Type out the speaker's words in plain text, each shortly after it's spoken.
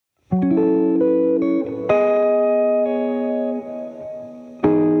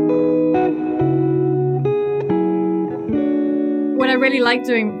really like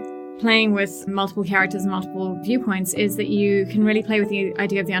playing with multiple characters and multiple viewpoints is that you can really play with the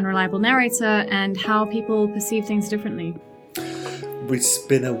idea of the unreliable narrator and how people perceive things differently. We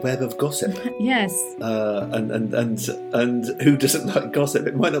spin a web of gossip. Yes. And who doesn't like gossip?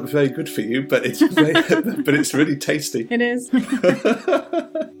 It might not be very good for you, but it's but it's really tasty. It is.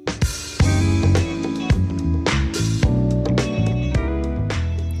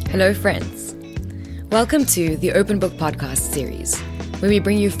 Hello, friends. Welcome to the Open Book Podcast series, where we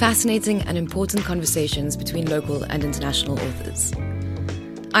bring you fascinating and important conversations between local and international authors.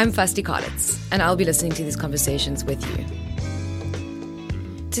 I'm Fasti Karlitz, and I'll be listening to these conversations with you.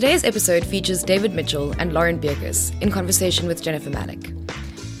 Today's episode features David Mitchell and Lauren Beerkes in conversation with Jennifer Malik.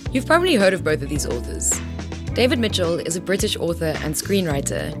 You've probably heard of both of these authors. David Mitchell is a British author and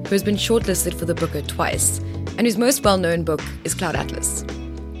screenwriter who has been shortlisted for the Booker twice, and whose most well-known book is Cloud Atlas.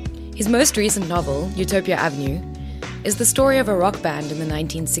 His most recent novel, Utopia Avenue, is the story of a rock band in the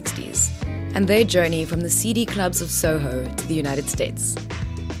 1960s and their journey from the seedy clubs of Soho to the United States.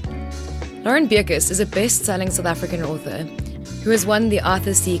 Lauren Beerkes is a best-selling South African author who has won the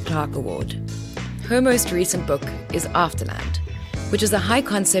Arthur C. Clarke Award. Her most recent book is Afterland, which is a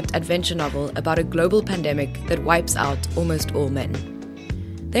high-concept adventure novel about a global pandemic that wipes out almost all men.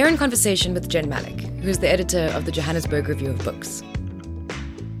 They're in conversation with Jen Malik, who is the editor of the Johannesburg Review of Books.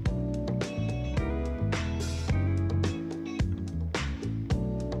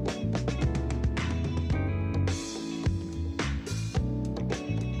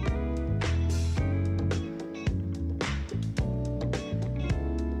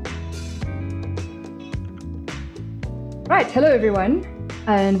 Right, hello everyone,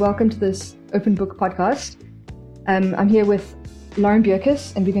 and welcome to this Open Book Podcast. I'm here with Lauren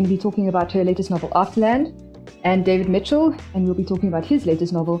Beerkes, and we're going to be talking about her latest novel, Afterland, and David Mitchell, and we'll be talking about his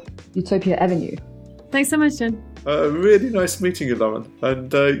latest novel, Utopia Avenue. Thanks so much, Jen. Really nice meeting you, Lauren,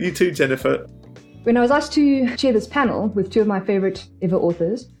 and you too, Jennifer. When I was asked to chair this panel with two of my favorite ever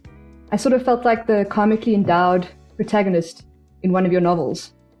authors, I sort of felt like the karmically endowed protagonist in one of your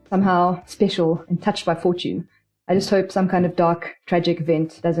novels, somehow special and touched by fortune. I just hope some kind of dark, tragic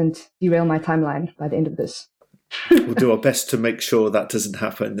event doesn't derail my timeline by the end of this. We'll do our best to make sure that doesn't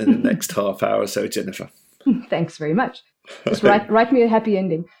happen in the next half hour or so, Jennifer. Thanks very much. Just write me a happy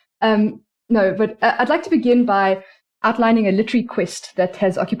ending. No, but I'd like to begin by outlining a literary quest that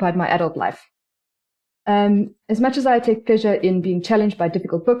has occupied my adult life. As much as I take pleasure in being challenged by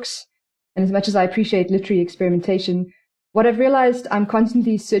difficult books, and as much as I appreciate literary experimentation, what I've realized I'm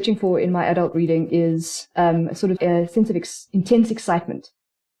constantly searching for in my adult reading is a sort of a sense of intense excitement,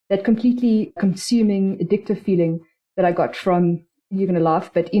 that completely consuming, addictive feeling that I got from, you're going to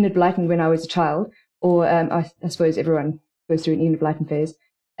laugh, but Enid Blyton when I was a child, or I suppose everyone goes through an Enid Blyton phase,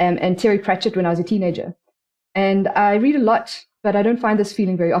 and Terry Pratchett when I was a teenager. And I read a lot, but I don't find this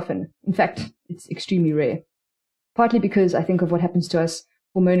feeling very often. In fact, it's extremely rare, partly because I think of what happens to us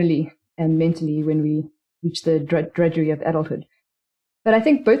hormonally and mentally when we reach the drudgery of adulthood. But I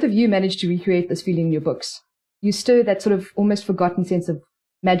think both of you managed to recreate this feeling in your books. You stir that sort of almost forgotten sense of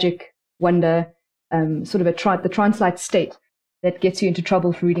magic, wonder, sort of the trance-like state that gets you into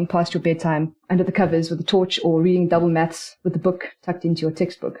trouble for reading past your bedtime under the covers with a torch or reading double maths with a book tucked into your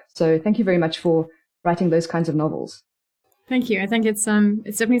textbook. So thank you very much for writing those kinds of novels. Thank you. I think it's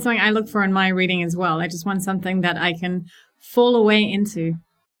definitely something I look for in my reading as well. I just want something that I can fall away into.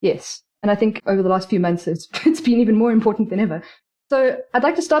 Yes. And I think over the last few months, it's been even more important than ever. So I'd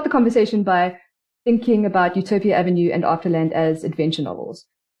like to start the conversation by thinking about Utopia Avenue and Afterland as adventure novels.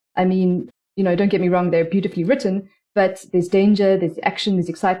 I mean, don't get me wrong, they're beautifully written, but there's danger, there's action, there's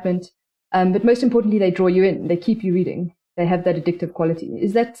excitement. But most importantly, they draw you in. They keep you reading. They have that addictive quality.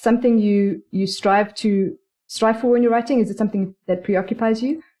 Is that something you strive for in your writing? Is it something that preoccupies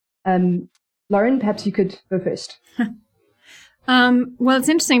you? Lauren, perhaps you could go first. Well, it's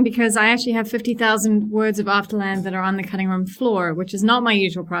interesting because I actually have 50,000 words of Afterland that are on the cutting room floor, which is not my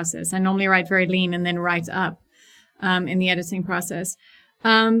usual process. I normally write very lean and then write up in the editing process.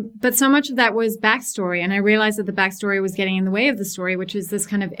 But so much of that was backstory, and I realized that the backstory was getting in the way of the story, which is this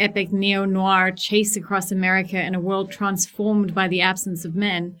kind of epic neo-noir chase across America in a world transformed by the absence of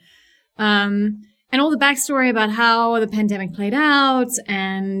men. And all the backstory about how the pandemic played out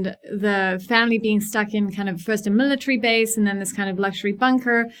and the family being stuck in kind of first a military base and then this kind of luxury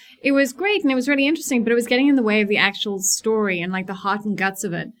bunker. It was great and it was really interesting, but it was getting in the way of the actual story and like the heart and guts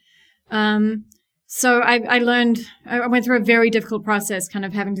of it. So I went through a very difficult process, kind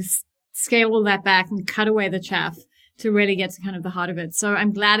of having to scale all that back and cut away the chaff to really get to kind of the heart of it. So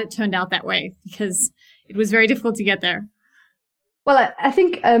I'm glad it turned out that way because it was very difficult to get there. Well, I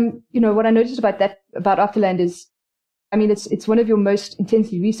think, what I noticed about Afterland is I mean, it's one of your most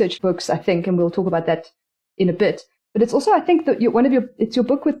intensely researched books, I think, and we'll talk about that in a bit. But it's also, I think, that it's your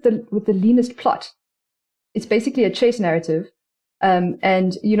book with the leanest plot. It's basically a chase narrative,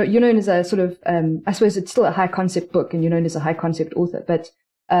 and you're known as a sort of, I suppose it's still a high concept book, and you're known as a high concept author. But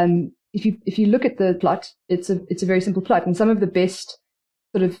if you look at the plot, it's a very simple plot, and some of the best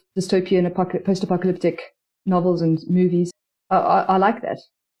sort of dystopian, post-apocalyptic novels and movies are like that.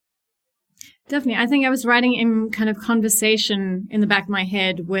 Definitely. I think I was writing in kind of conversation in the back of my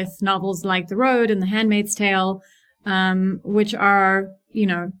head with novels like The Road and The Handmaid's Tale, which are,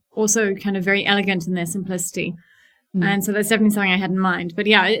 also kind of very elegant in their simplicity. And so that's definitely something I had in mind. But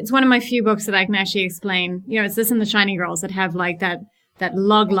yeah, it's one of my few books that I can actually explain. It's this and The Shiny Girls that have like that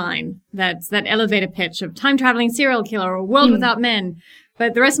log line, that elevator pitch of time traveling serial killer or world without men.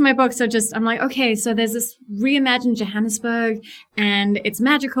 But the rest of my books are just, I'm like, okay, so there's this reimagined Johannesburg, and it's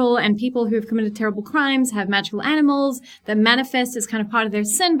magical, and people who have committed terrible crimes have magical animals that manifest as kind of part of their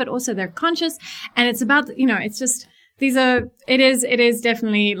sin, but also they're conscious. And it's about, it's just, it is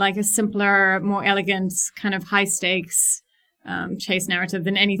definitely like a simpler, more elegant, kind of high stakes chase narrative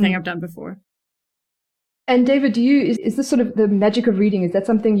than anything I've done before. And David, is this sort of the magic of reading? Is that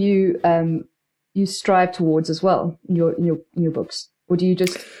something you strive towards as well in your books? Or do you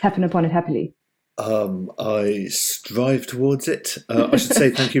just happen upon it happily? I strive towards it. I should say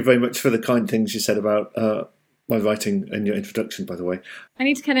thank you very much for the kind things you said about my writing and your introduction, by the way. I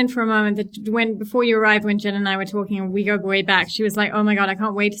need to cut in for a moment that before you arrived, when Jen and I were talking, and we go way back, she was like, oh my God, I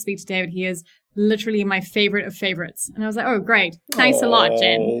can't wait to speak to David. He is literally my favorite of favorites. And I was like, oh, great. Thanks a lot,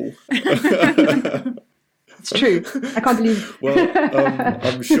 Jen. It's true. I can't believe. Well,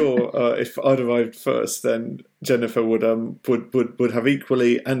 I'm sure if I'd arrived first, then Jennifer would have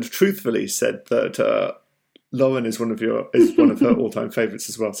equally and truthfully said that Lauren is one of her all-time favourites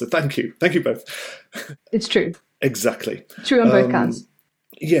as well. So thank you both. It's true. Exactly. True on both counts.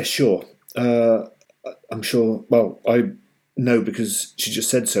 Yeah, sure. I'm sure. Well, I know because she just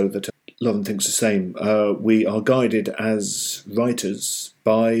said so that Lauren thinks the same. We are guided as writers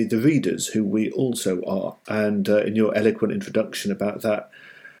by the readers, who we also are. And in your eloquent introduction about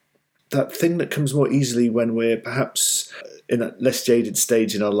that thing that comes more easily when we're perhaps in a less jaded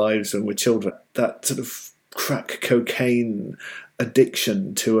stage in our lives when we're children, that sort of crack cocaine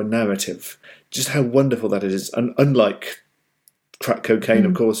addiction to a narrative, just how wonderful that is. And unlike crack cocaine,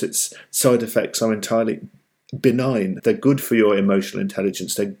 of course, its side effects are entirely benign. They're good for your emotional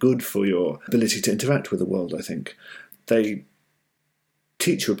intelligence. They're good for your ability to interact with the world, I think. They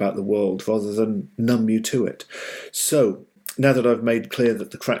teach you about the world rather than numb you to it. So, now that I've made clear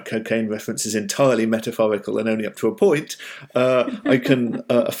that the crack cocaine reference is entirely metaphorical and only up to a point, I can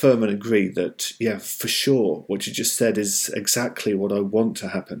affirm and agree that, yeah, for sure, what you just said is exactly what I want to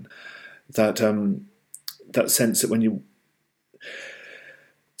happen. That sense that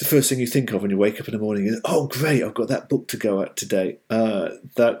the first thing you think of when you wake up in the morning is, oh, great, I've got that book to go at today.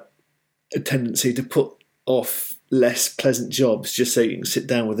 That tendency to put off less pleasant jobs just so you can sit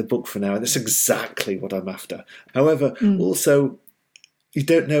down with a book for an hour. That's exactly what I'm after. However, also, you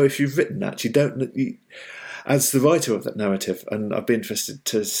don't know if you've written that. As the writer of that narrative, and I'd be interested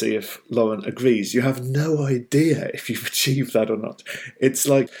to see if Lauren agrees, you have no idea if you've achieved that or not. It's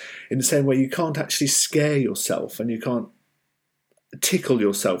like, in the same way, you can't actually scare yourself and you can't tickle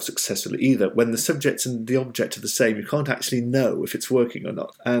yourself successfully either. When the subject and the object are the same, you can't actually know if it's working or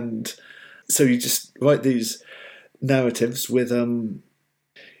not. And so you just write these narratives with,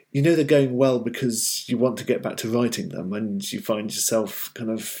 they're going well because you want to get back to writing them, and you find yourself kind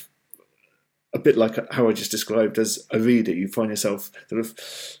of a bit like how I just described as a reader. You find yourself sort of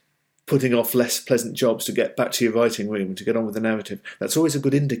putting off less pleasant jobs to get back to your writing room and to get on with the narrative. That's always a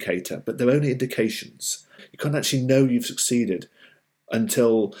good indicator, but they're only indications. You can't actually know you've succeeded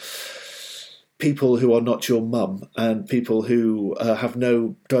until people who are not your mum and people who have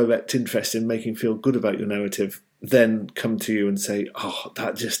no direct interest in making you feel good about your narrative then come to you and say,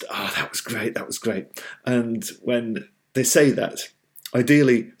 that was great. And when they say that,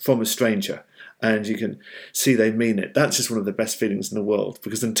 ideally from a stranger, and you can see they mean it, that's just one of the best feelings in the world,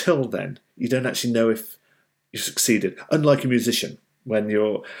 because until then, you don't actually know if you've succeeded. Unlike a musician, when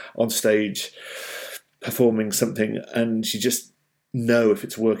you're on stage performing something and you just know if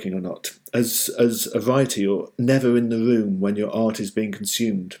it's working or not. As a writer, you're never in the room when your art is being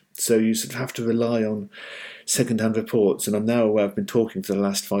consumed. So you sort of have to rely on second-hand reports. And I'm now aware I've been talking for the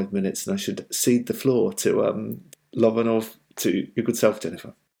last 5 minutes, and I should cede the floor to Lauren or to your good self,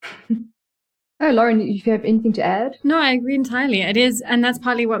 Jennifer. Oh, Lauren, if you have anything to add? No, I agree entirely. It is, and that's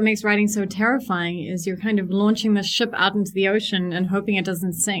partly what makes writing so terrifying, is you're kind of launching the ship out into the ocean and hoping it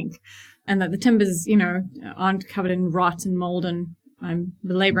doesn't sink. and that the timbers, aren't covered in rot and mold. And I'm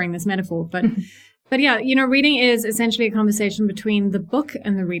belaboring this metaphor, but yeah, reading is essentially a conversation between the book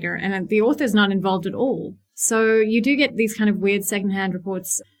and the reader, and the author's not involved at all. So you do get these kind of weird secondhand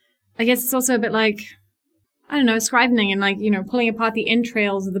reports. I guess it's also a bit like, I don't know, scrivening and pulling apart the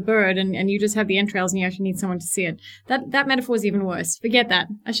entrails of the bird and you just have the entrails and you actually need someone to see it. That metaphor is even worse. Forget that.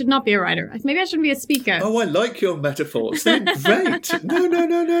 I should not be a writer. Maybe I shouldn't be a speaker. Oh, I like your metaphors. They're great.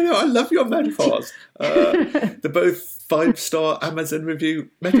 No. I love your metaphors. They're both 5-star Amazon review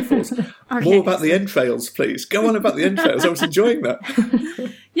metaphors. Okay. More about the entrails, please. Go on about the entrails. I was enjoying that.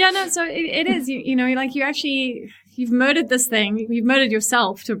 Yeah, no, so it is, you've murdered this thing. You've murdered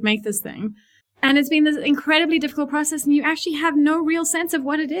yourself to make this thing. And it's been this incredibly difficult process, and you actually have no real sense of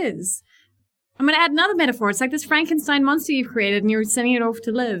what it is. I'm going to add another metaphor. It's like this Frankenstein monster you've created, and you're sending it off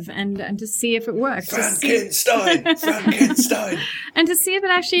to live and to see if it works. Frankenstein! And to see if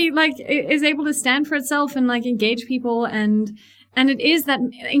it actually, is able to stand for itself and, engage people. And it is that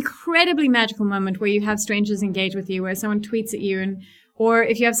incredibly magical moment where you have strangers engage with you, where someone tweets at you, or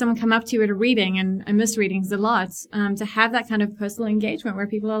if you have someone come up to you at a reading, and I miss readings a lot, to have that kind of personal engagement where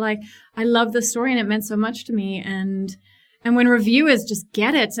people are like, I love this story and it meant so much to me. And when reviewers just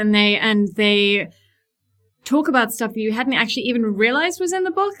get it and they talk about stuff that you hadn't actually even realized was in the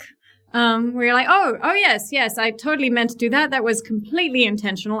book, where you're like, oh, yes, I totally meant to do that. That was completely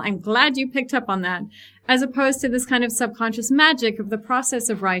intentional. I'm glad you picked up on that. As opposed to this kind of subconscious magic of the process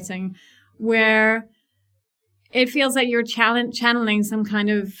of writing where it feels like you're channeling some kind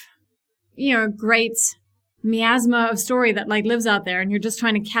of, great miasma of story that lives out there, and you're just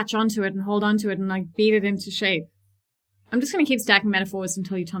trying to catch onto it and hold onto it and beat it into shape. I'm just going to keep stacking metaphors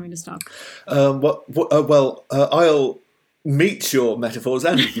until you tell me to stop. I'll meet your metaphors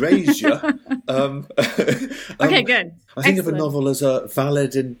and raise you. Okay, good. I think of a novel as a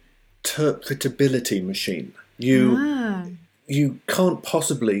valid interpretability machine. You can't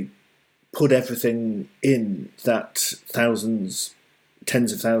possibly put everything in that thousands,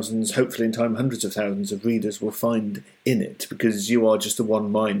 tens of thousands, hopefully in time hundreds of thousands of readers will find in it, because you are just the one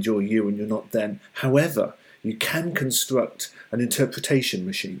mind, you're you and you're not them. However, you can construct an interpretation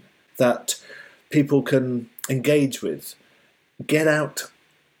machine that people can engage with, get out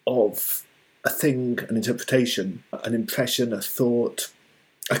of a thing, an interpretation, an impression, a thought,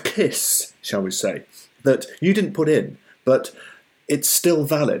 a kiss, shall we say, that you didn't put in, but it's still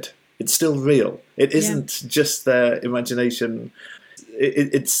valid. It's still real. It isn't just their imagination.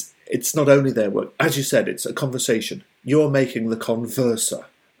 It's not only their work. As you said, it's a conversation. You're making the converser.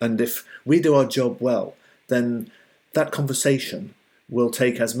 And if we do our job well, then that conversation will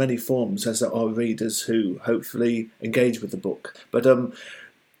take as many forms as there are readers who hopefully engage with the book. But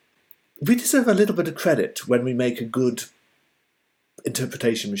we deserve a little bit of credit when we make a good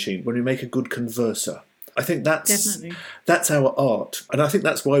interpretation machine, when we make a good converser. I think that's our art. And I think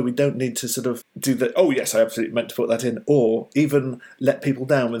that's why we don't need to sort of do the, oh yes, I absolutely meant to put that in, or even let people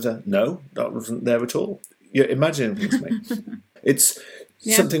down with a, no, that wasn't there at all. You're imagining things to me. It's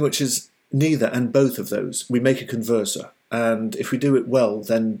something which is neither and both of those. We make a converser. And if we do it well,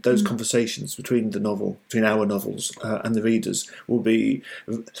 then those conversations between our novels and the readers will be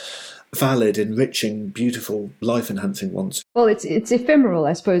valid, enriching, beautiful, life-enhancing ones. Well, it's ephemeral,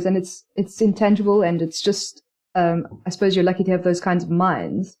 I suppose, and it's intangible, and it's just, I suppose you're lucky to have those kinds of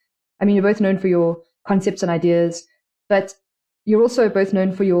minds. I mean, you're both known for your concepts and ideas, but you're also both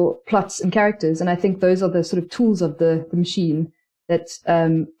known for your plots and characters, and I think those are the sort of tools of the machine that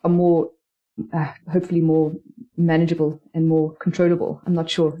are more, hopefully more manageable and more controllable. I'm not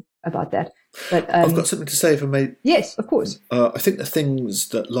sure about that. But I've got something to say if I may. Yes, of course. I think the things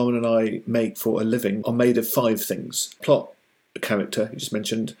that Lauren and I make for a living are made of 5 things. Plot, character, you just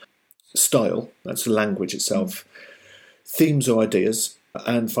mentioned. Style, that's the language itself. Themes or ideas.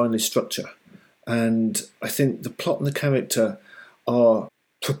 And finally, structure. And I think the plot and the character are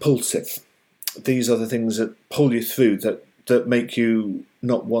propulsive. These are the things that pull you through, that make you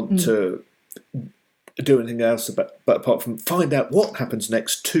not want to do anything else but apart from find out what happens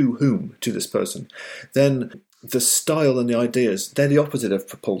next to whom, to this person. Then the style and the ideas, they're the opposite of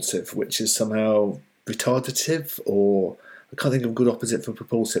propulsive, which is somehow retardative, or I can't think of a good opposite for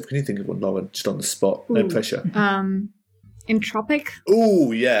propulsive. Can you think of one, Lauren? Just on the spot, no pressure. Entropic?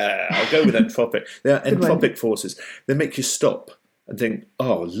 Oh, yeah, I'll go with entropic. They are entropic forces. They make you stop and think,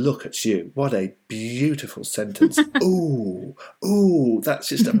 oh, look at you. What a beautiful sentence. Ooh, that's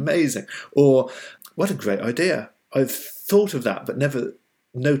just amazing. Or, what a great idea. I've thought of that, but never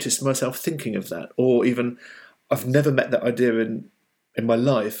noticed myself thinking of that. Or even, I've never met that idea in my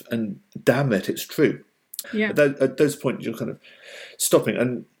life, and damn it, it's true. Yeah. At those points, you're kind of stopping.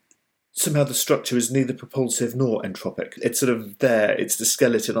 And somehow the structure is neither propulsive nor entropic. It's sort of there. It's the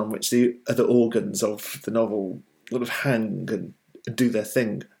skeleton on which the other organs of the novel sort of hang and do their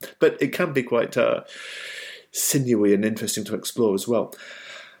thing. But it can be quite sinewy and interesting to explore as well.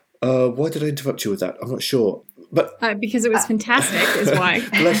 Why did I interrupt you with that? I'm not sure. But because it was fantastic is why.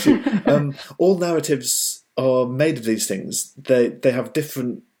 Bless you. All narratives are made of these things. They have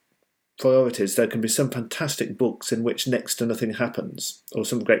different priorities. There can be some fantastic books in which next to nothing happens, or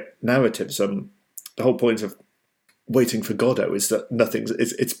some great narratives. The whole point of Waiting for Godot is that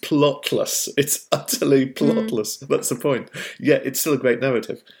it's plotless. It's utterly plotless. That's the point. Yet it's still a great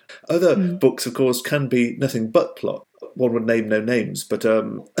narrative. Other books, of course, can be nothing but plot. One would name no names, but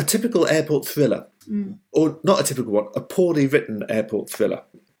a typical airport thriller, or not a typical one, a poorly written airport thriller.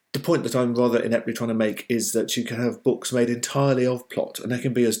 The point that I'm rather ineptly trying to make is that you can have books made entirely of plot, and they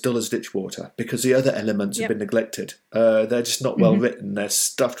can be as dull as ditch water, because the other elements have been neglected. They're just not well written. They're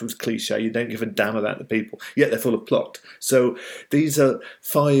stuffed with cliché. You don't give a damn about the people, yet they're full of plot. So these are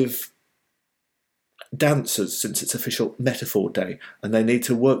 5 dancers, since it's official Metaphor Day, and they need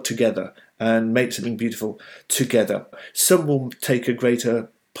to work together and make something beautiful together. Some will take a greater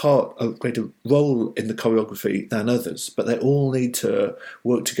role in the choreography than others, but they all need to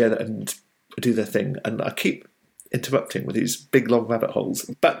work together and do their thing. And I keep interrupting with these big long rabbit holes.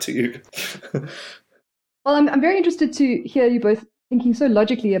 Back to you. Well, I'm very interested to hear you both thinking so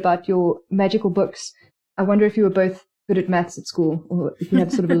logically about your magical books. I wonder if you were both good at maths at school, or if you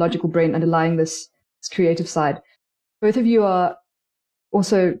had sort of a logical brain underlying this creative side. Both of you are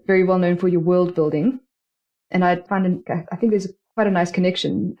also very well known for your world building, and I think there's quite a nice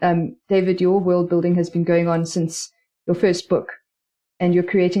connection. David, your world building has been going on since your first book, and you're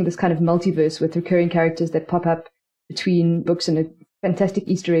creating this kind of multiverse with recurring characters that pop up between books, and fantastic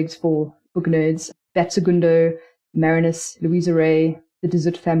Easter eggs for book nerds. Batsugundo, Marinus, Louisa Ray, the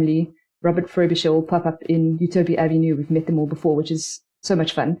Desert family, Robert Frobisher all pop up in Utopia Avenue. We've met them all before, which is so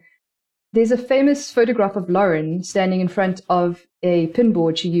much fun. There's a famous photograph of Lauren standing in front of a big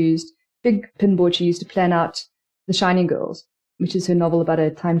pinboard she used to plan out The Shining Girls, which is her novel about a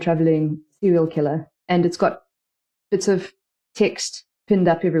time-traveling serial killer. And it's got bits of text pinned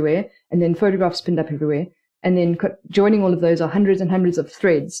up everywhere, and then photographs pinned up everywhere. And then joining all of those are hundreds and hundreds of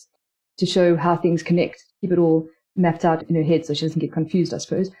threads to show how things connect, keep it all mapped out in her head so she doesn't get confused, I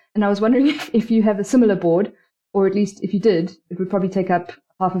suppose. And I was wondering if you have a similar board, or at least if you did, it would probably take up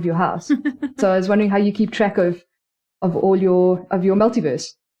half of your house. So I was wondering how you keep track of all your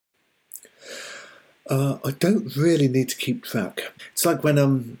multiverse. I don't really need to keep track. It's like when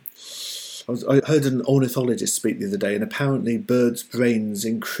I heard an ornithologist speak the other day, and apparently birds' brains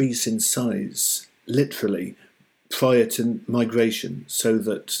increase in size, literally, prior to migration, so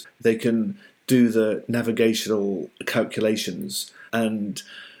that they can do the navigational calculations and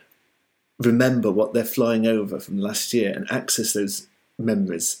remember what they're flying over from last year and access those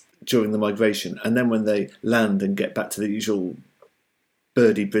memories during the migration. And then when they land and get back to the usual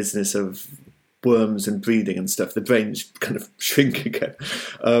birdie business of worms and breeding and stuff, the brains kind of shrink again.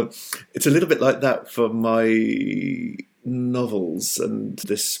 It's a little bit like that for my novels and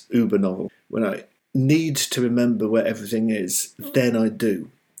this Uber novel. When I need to remember where everything is, then I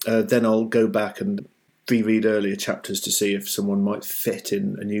do. Then I'll go back and reread earlier chapters to see if someone might fit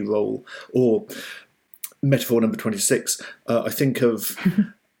in a new role. Or metaphor number 26, I think of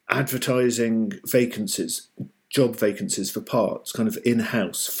advertising vacancies, job vacancies for parts, kind of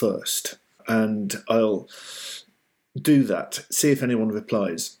in-house first. And I'll do that, see if anyone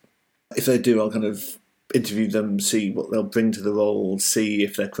replies. If they do, I'll kind of interview them, see what they'll bring to the role, see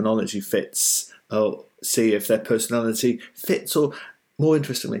if their chronology fits, I'll see if their personality fits, or more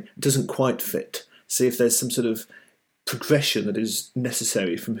interestingly, doesn't quite fit. See if there's some sort of progression that is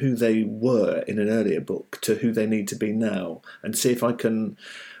necessary from who they were in an earlier book to who they need to be now, and see if I can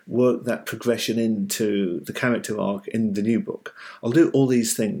work that progression into the character arc in the new book. I'll do all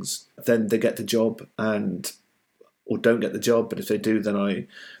these things. Then they get the job or don't get the job, but if they do, then I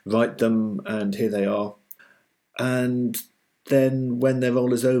write them, and here they are. And then when their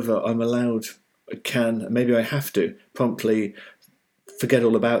role is over, I'm allowed, maybe I have to, promptly forget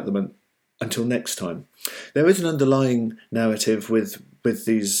all about them until next time. There is an underlying narrative with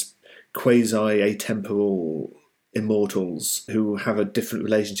these quasi-atemporal immortals who have a different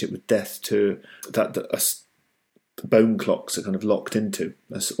relationship with death to that us bone clocks are kind of locked into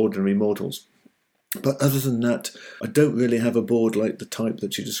as ordinary mortals. But other than that, I don't really have a board like the type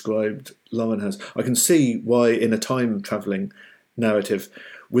that you described Lauren has. I can see why in a time-travelling narrative,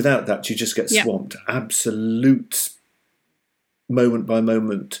 without that, you just get swamped. Absolute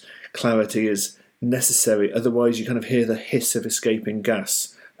moment-by-moment clarity is necessary. Otherwise, you kind of hear the hiss of escaping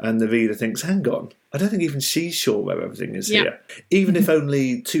gas, and the reader thinks, hang on, I don't think even she's sure where everything is Yeah. here. Even if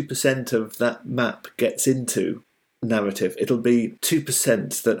only 2% of that map gets into narrative, it'll be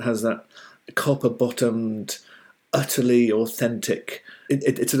 2% that has that copper-bottomed, utterly authentic.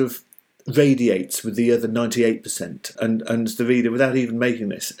 It sort of radiates with the other 98%, and the reader, without even making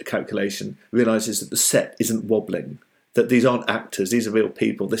this calculation, realises that the set isn't wobbling, that these aren't actors, these are real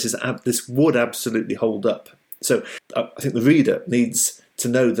people. This would absolutely hold up. So I think the reader needs to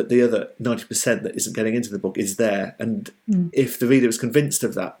know that the other 90% that isn't getting into the book is there, and if the reader is convinced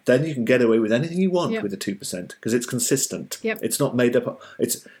of that, then you can get away with anything you want with the 2%, because it's consistent. Yep. It's not made up.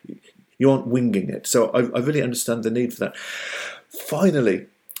 You aren't winging it. So I really understand the need for that. Finally,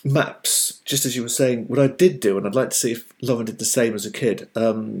 maps. Just as you were saying, what I did do, and I'd like to see if Lauren did the same as a kid.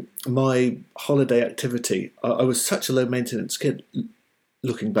 My holiday activity. I was such a low maintenance kid.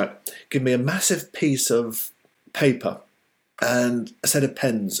 Looking back, give me a massive piece of paper and a set of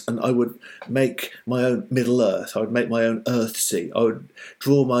pens, and I would make my own Middle Earth. I would make my own Earthsea. I would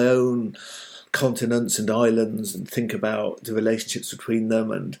draw my own continents and islands and think about the relationships between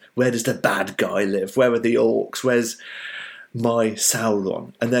them, and where does the bad guy live? Where are the orcs? Where's my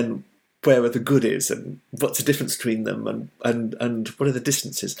Sauron? And then where are the goodies, and what's the difference between them, and what are the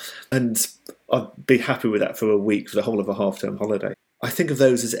distances? And I'd be happy with that for a week, for the whole of a half-term holiday. I think of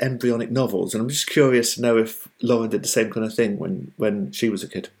those as embryonic novels, and I'm just curious to know if Lauren did the same kind of thing when she was a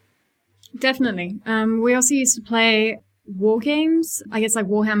kid. Definitely. We also used to play war games, I guess like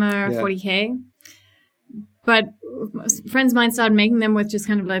Warhammer 40k. But friends of mine started making them with just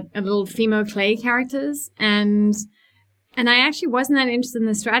kind of like a little Fimo clay characters, and I actually wasn't that interested in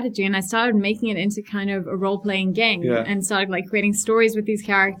the strategy, and I started making it into kind of a role-playing game and started like creating stories with these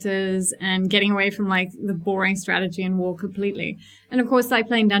characters and getting away from like the boring strategy and war completely. And of course, like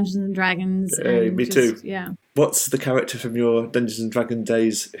playing Dungeons and Dragons. And me too. Yeah. What's the character from your Dungeons and Dragons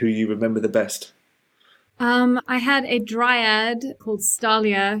days who you remember the best? I had a dryad called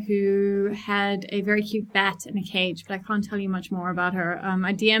Stalia who had a very cute bat in a cage, but I can't tell you much more about her.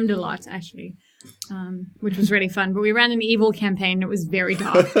 I DM'd a lot, actually, which was really fun. But we ran an evil campaign. It was very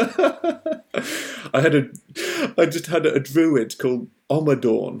dark. I just had a druid called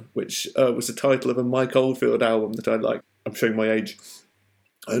Omadorn, which was the title of a Mike Oldfield album that I like. I'm showing my age.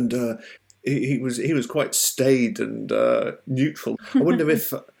 And he was quite staid and neutral.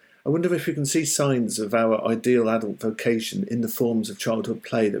 I wonder if we can see signs of our ideal adult vocation in the forms of childhood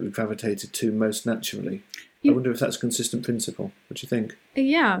play that we gravitated to most naturally. I wonder if that's a consistent principle. What do you think?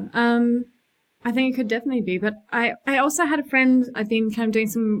 Yeah, I think it could definitely be. But I also had a friend I've been kind of doing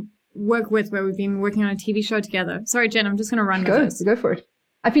some work with where we've been working on a TV show together. Sorry, Jen, I'm just going to run with this. Go for it.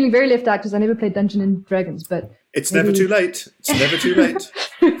 I'm feeling very left out because I never played Dungeons and Dragons, but... It's never too late. It's never too late.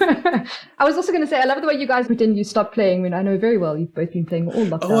 I was also going to say, I love the way you guys pretend you stopped playing when I know very well you've both been playing all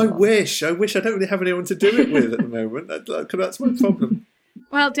lockdown. Oh, I wish. I don't really have anyone to do it with at the moment. That's my problem.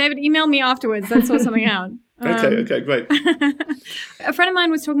 Well, David, email me afterwards. Let's sort something out. Okay, great. A friend of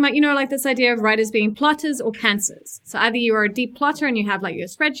mine was talking about, like this idea of writers being plotters or pantsers. So either you are a deep plotter and you have like your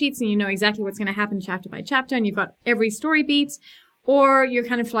spreadsheets and you know exactly what's going to happen chapter by chapter and you've got every story beat, or you're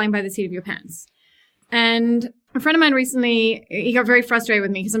kind of flying by the seat of your pants. And a friend of mine recently, he got very frustrated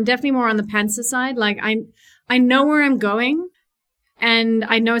with me because I'm definitely more on the pantser side. Like I know where I'm going and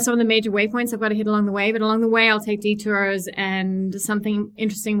I know some of the major waypoints I've got to hit along the way, but along the way I'll take detours and something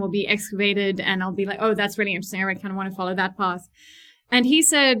interesting will be excavated and I'll be like, oh, that's really interesting. I kind of want to follow that path. And he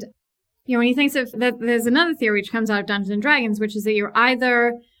said, when he thinks of that, there's another theory which comes out of Dungeons and Dragons, which is that you're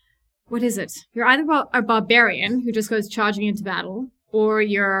either, You're either a barbarian who just goes charging into battle, or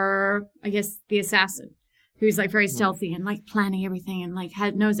you're, I guess, the assassin who's like very stealthy and like planning everything and like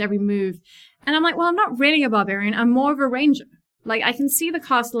knows every move. And I'm like, well, I'm not really a barbarian. I'm more of a ranger. Like I can see the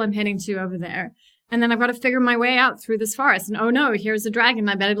castle I'm heading to over there. And then I've got to figure my way out through this forest. And oh no, here's a dragon.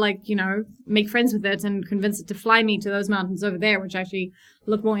 I better make friends with it and convince it to fly me to those mountains over there, which actually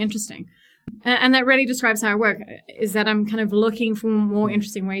look more interesting. And that really describes how I work, is that I'm kind of looking for more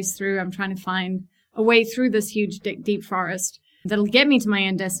interesting ways through. I'm trying to find a way through this huge, deep forest that'll get me to my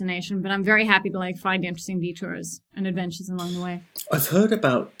end destination, but I'm very happy to find interesting detours and adventures along the way. I've heard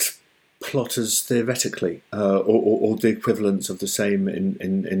about plotters theoretically, or the equivalents of the same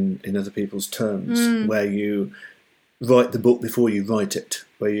in other people's terms, where you write the book before you write it,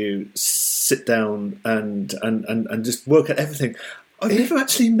 where you sit down and just work out everything. I've never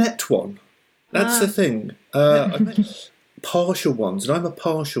actually met one. That's the thing. I've met partial ones, and I'm a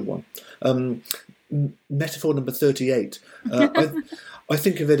partial one. Metaphor number 38. I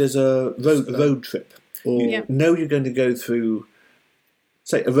think of it as a road trip, or know you're going to go through,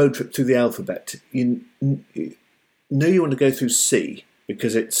 say, a road trip through the alphabet. You know you want to go through C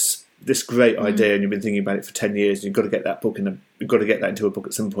because it's this great idea and you've been thinking about it for 10 years and you've got to get that book you've got to get that into a book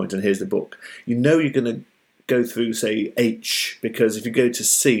at some point, and here's the book. You know you're going to go through, say, H, because if you go to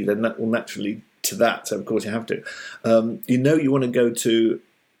C, then that will naturally to that, so of course you have to. You know you want to go to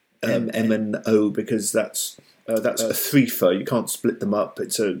M and O because that's a threefer. You can't split them up.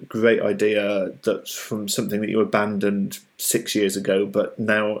 It's a great idea that's from something that you abandoned 6 years ago, but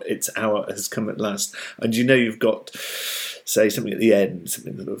now its hour has come at last. And you know you've got, say, something at the end,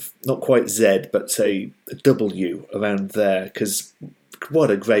 something sort of not quite Z, but say a W around there. Because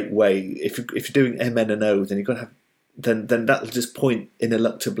what a great way! If you're doing M, N, and O, then you've got to have then that'll just point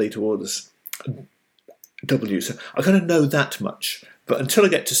ineluctably towards W. So I kind of know that much, but until I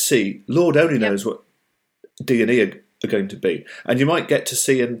get to C, Lord only knows what D and E are going to be. And you might get to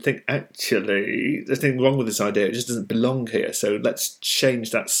C and think, actually, there's nothing wrong with this idea. It just doesn't belong here. So let's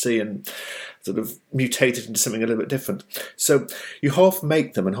change that C and sort of mutate it into something a little bit different. So you half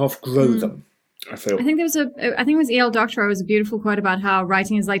make them and half grow them, I feel. I think it was E.L. Doctorow was a beautiful quote about how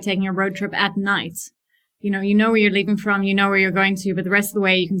writing is like taking a road trip at night. You know where you're leaving from, you know where you're going to, but the rest of the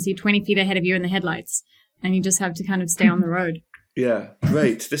way you can see 20 feet ahead of you in the headlights. And you just have to kind of stay on the road. Yeah,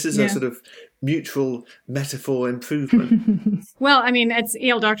 great. This is a sort of mutual metaphor improvement. Well, I mean, it's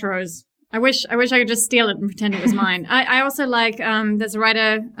E.L. Doctorow's. I wish I could just steal it and pretend it was mine. I also like, there's a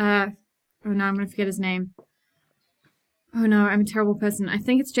writer, oh no, I'm going to forget his name. Oh no, I'm a terrible person. I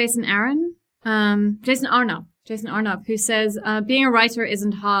think it's Jason Arnott, who says, being a writer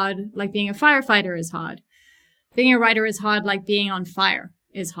isn't hard like being a firefighter is hard. Being a writer is hard like being on fire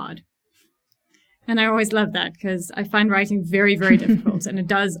is hard. And I always love that because I find writing very, very difficult. And it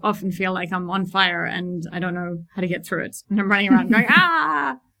does often feel like I'm on fire and I don't know how to get through it. And I'm running around going,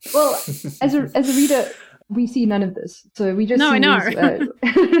 ah! Well, as a reader, we see none of this. So we just see I know. These,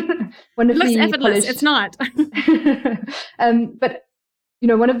 it looks effortless. Polished. It's not. But,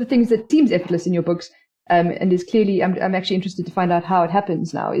 one of the things that seems effortless in your books and is clearly, I'm actually interested to find out how it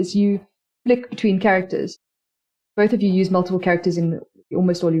happens now, is you flick between characters. Both of you use multiple characters in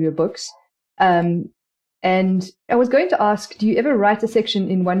almost all of your books. And I was going to ask, do you ever write a section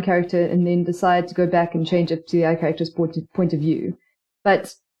in one character and then decide to go back and change it to the other character's point of view?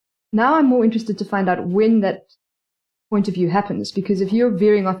 But now I'm more interested to find out when that point of view happens, because if you're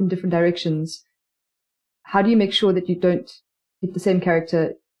veering off in different directions, how do you make sure that you don't hit the same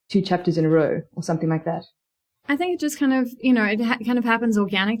character 2 chapters in a row or something like that? I think it just kind of, kind of happens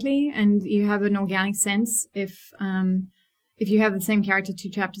organically, and you have an organic sense if you have the same character 2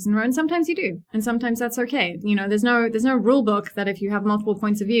 chapters in a row, and sometimes you do, and sometimes that's okay. There's no rule book that if you have multiple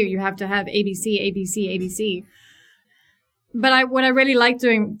points of view, you have to have ABC, ABC, ABC. But what I really like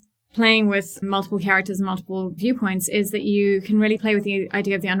playing with multiple characters and multiple viewpoints is that you can really play with the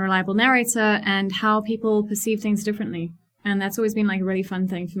idea of the unreliable narrator and how people perceive things differently. And that's always been like a really fun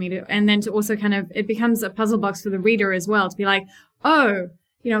thing for me and then to also kind of, it becomes a puzzle box for the reader as well, to be like, oh,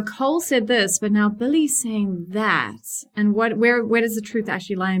 Cole said this, but now Billy's saying that. And where does the truth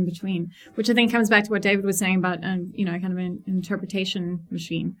actually lie in between? Which I think comes back to what David was saying about, kind of an interpretation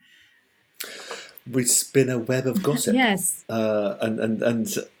machine. We spin a web of gossip. Yes.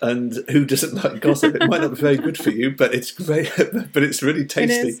 And who doesn't like gossip? It might not be very good for you, but it's great. But it's really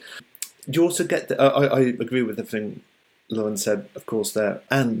tasty. It is. You also get I agree with everything Lauren said, of course, there.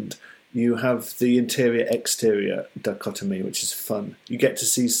 And you have the interior-exterior dichotomy, which is fun. You get to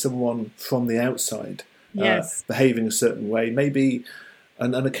see someone from the outside behaving a certain way, maybe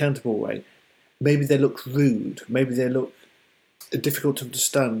an unaccountable way. Maybe they look rude. Maybe they look difficult to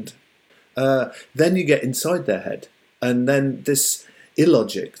understand. Then you get inside their head. And then this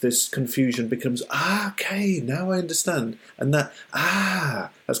illogic, this confusion becomes, okay, now I understand. And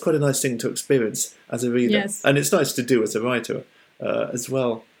that's quite a nice thing to experience as a reader. Yes. And it's nice to do as a writer as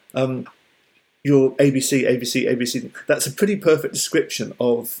well. Your ABC, ABC, ABC, that's a pretty perfect description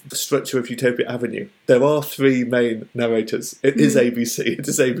of the structure of Utopia Avenue. There are 3 main narrators. It is ABC, it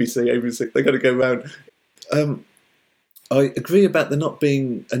is ABC, ABC. They're going to go round. I agree about there not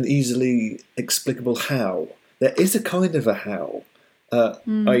being an easily explicable how. There is a kind of a how,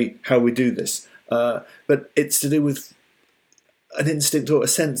 how we do this. But it's to do with an instinct or a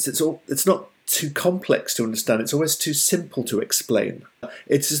sense. It's not too complex to understand. It's always too simple to explain.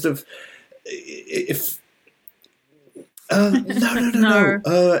 It's just it's I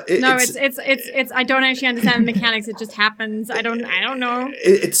don't actually understand the mechanics. It just happens. I don't know.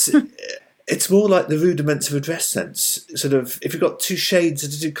 It's more like the rudiments of a dress sense. Sort of, if you've got 2 shades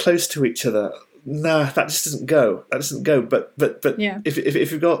that are too close to each other, that just doesn't go. That doesn't go. But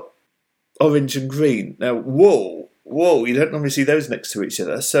if you've got orange and green, now whoa, you don't normally see those next to each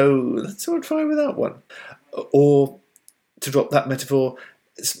other. So let's all try with that one. Or to drop that metaphor,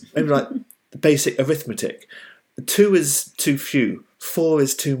 it's maybe like the basic arithmetic. 2 is too few, 4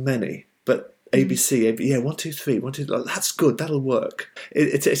 is too many, but ABC, 1, 2, 3, 1, 2, that's good, that'll work.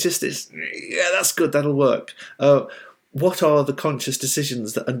 That's good, that'll work. What are the conscious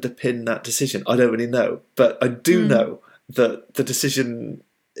decisions that underpin that decision? I don't really know, but I do know that the decision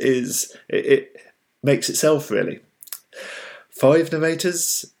it makes itself, really. 5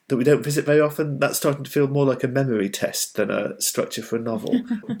 narrators that we don't visit very often, that's starting to feel more like a memory test than a structure for a novel.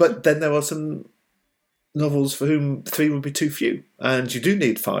 But then there are some novels for whom 3 would be too few, and you do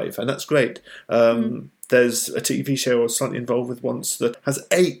need 5, and that's great. There's a TV show I was slightly involved with once that has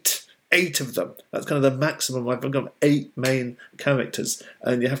 8 of them. That's kind of the maximum. I've got 8 main characters,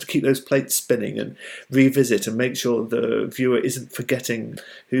 and you have to keep those plates spinning and revisit and make sure the viewer isn't forgetting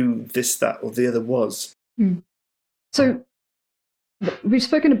who this, that, or the other was. So we've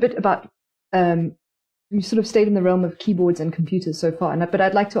spoken a bit about, you sort of stayed in the realm of keyboards and computers so far, but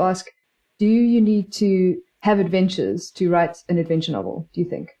I'd like to ask, do you need to have adventures to write an adventure novel, do you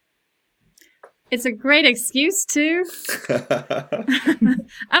think? It's a great excuse to.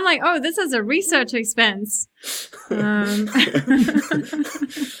 I'm like, oh, this is a research expense.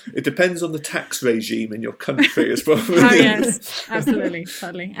 It depends on the tax regime in your country as well. Oh, yes, absolutely,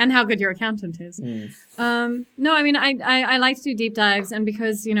 totally. And how good your accountant is. No, I mean, I like to do deep dives. And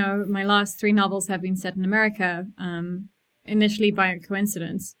because, my last 3 novels have been set in America, initially by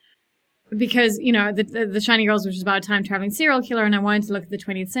coincidence. Because, the Shiny Girls, which is about a time-traveling serial killer, and I wanted to look at the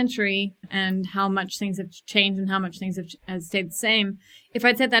 20th century and how much things have changed and how much things have stayed the same. If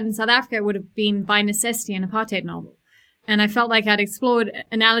I'd said that in South Africa, it would have been by necessity an apartheid novel. And I felt like I'd explored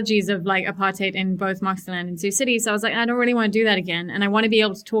analogies of like apartheid in both Moxieland and Sioux City. So I was like, I don't really want to do that again. And I want to be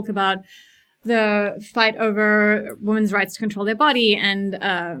able to talk about the fight over women's rights to control their body and,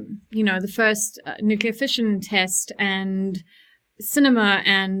 the first nuclear fission test and cinema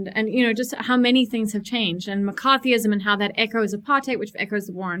and just how many things have changed, and McCarthyism and how that echoes apartheid, which echoes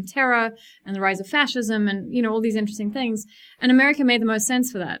the war on terror and the rise of fascism and, all these interesting things. And America made the most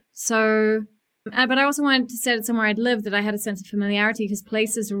sense for that. So, but I also wanted to set it somewhere I'd lived, that I had a sense of familiarity, because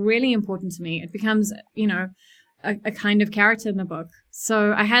place is really important to me. It becomes, a kind of character in the book.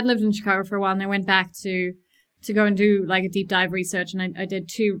 So I had lived in Chicago for a while, and I went back to go and do like a deep dive research. And I did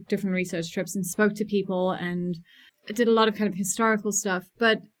 2 different research trips and spoke to people, and I did a lot of kind of historical stuff.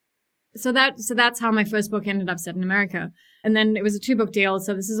 But so that's how my first book ended up set in America. And then it was a 2-book deal.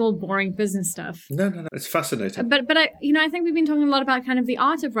 So this is all boring business stuff. No. It's fascinating. But I think we've been talking a lot about kind of the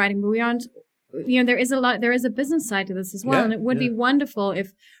art of writing, but we aren't, there is a business side to this as well. And it would be wonderful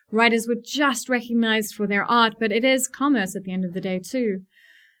if writers were just recognized for their art, but it is commerce at the end of the day too.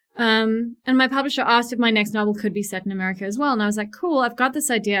 And my publisher asked if my next novel could be set in America as well. And I was like, cool, I've got this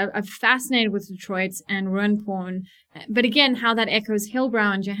idea. I'm fascinated with Detroit and ruin porn. But again, how that echoes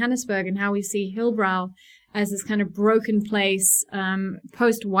Hillbrow and Johannesburg, and how we see Hillbrow as this kind of broken place,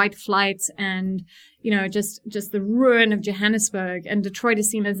 post-white flight, and, just the ruin of Johannesburg. And Detroit is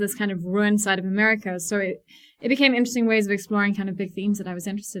seen as this kind of ruined side of America. So it became interesting ways of exploring kind of big themes that I was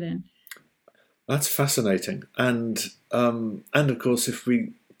interested in. That's fascinating. And of course, if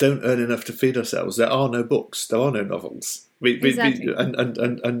we don't earn enough to feed ourselves, there are no books, there are no novels. Exactly.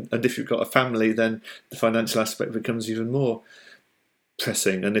 And if you've got a family, then the financial aspect becomes even more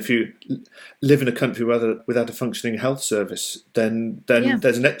pressing. And if you live in a country without a functioning health service, then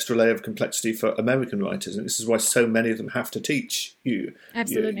there's an extra layer of complexity for American writers, and this is why so many of them have to teach you.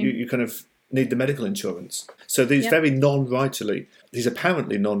 Absolutely. You kind of need the medical insurance. So these these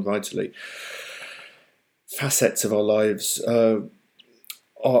apparently non-writerly facets of our lives are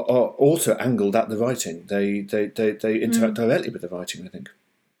also angled at the writing. They interact directly with the writing, I think.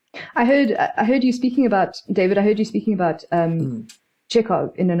 I heard you speaking about, David,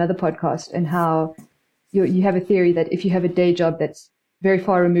 Chekhov in another podcast, and how you have a theory that if you have a day job that's very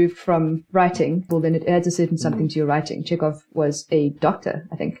far removed from writing, well, then it adds a certain something to your writing. Chekhov was a doctor,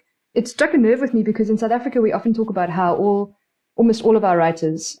 I think. It struck a nerve with me because in South Africa, we often talk about how almost all of our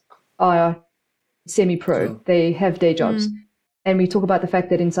writers are semi-pro. Sure. They have day jobs. And we talk about the fact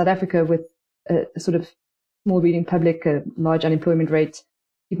that in South Africa, with a sort of small reading public, a large unemployment rate,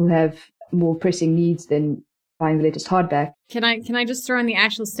 people have more pressing needs than buying the latest hardback. Can I just throw in the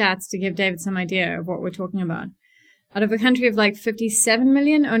actual stats to give David some idea of what we're talking about? Out of a country of like 57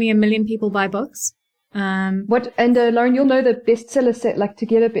 million, only 1 million people buy books. Lauren, you'll know the bestseller set, like to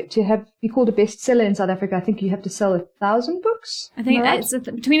be called a bestseller in South Africa, I think you have to sell 1,000 books. I think it's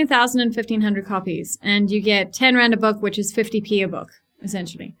between 1,000 and 1,500 copies, and you get 10 rand a book, which is 50p a book,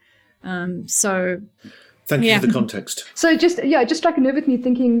 essentially. So Thank you for the context. So just struck a nerve with me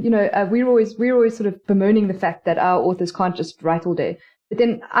thinking, we're always sort of bemoaning the fact that our authors can't just write all day. But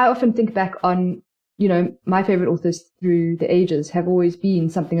then I often think back on, my favorite authors through the ages have always been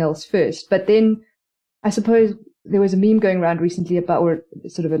something else first. But then I suppose there was a meme going around recently about, or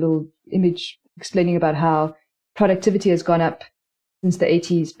sort of a little image explaining about how productivity has gone up since the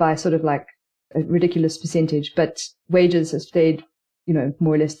 80s by sort of like a ridiculous percentage, but wages have stayed,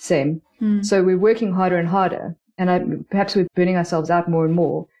 more or less the same. So we're working harder and harder, and perhaps we're burning ourselves out more and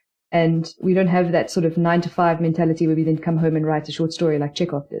more. And we don't have that sort of 9-to-5 mentality where we then come home and write a short story like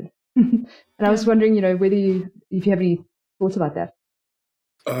Chekhov did. And I was wondering, whether if you have any thoughts about that.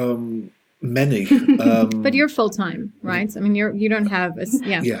 Many. But you're full-time, right? I mean, you don't have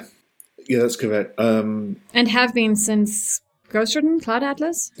Yeah, that's correct. And have been since Ghostwritten, Cloud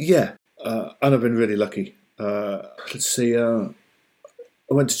Atlas? Yeah, and I've been really lucky. Let's see,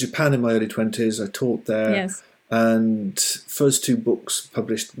 I went to Japan in my early 20s. I taught there. Yes. And first 2 books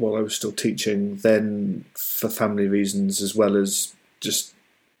published while I was still teaching, then for family reasons, as well as just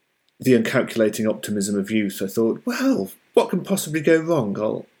the uncalculating optimism of youth, I thought, well, what can possibly go wrong?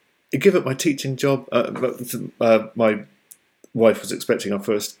 I'll give up my teaching job. My wife was expecting our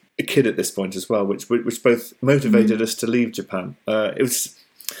first kid at this point as well, which both motivated us to leave Japan. It was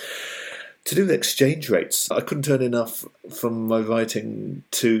to do with exchange rates. I couldn't earn enough from my writing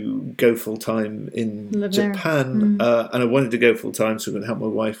to go full time in Japan, and I wanted to go full time so I could help my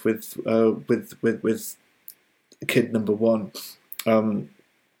wife with kid number 1.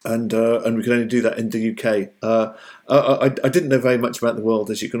 And we could only do that in the UK. I didn't know very much about the world,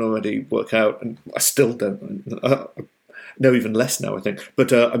 as you can already work out, and I still don't know even less now, I think.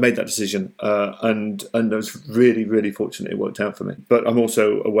 But I made that decision, and I was really, really fortunate it worked out for me. But I'm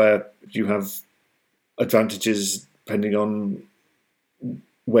also aware you have advantages depending on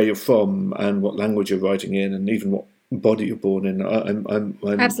where you're from and what language you're writing in, and even what body you're born in. I'm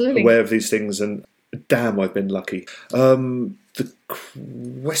Absolutely aware of these things, and damn, I've been lucky. The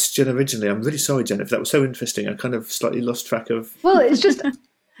question originally, I'm really sorry, Jen, if that was so interesting. I kind of slightly lost track of... Well, it's just, I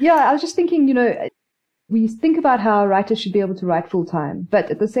was just thinking, we think about how writers should be able to write full time, but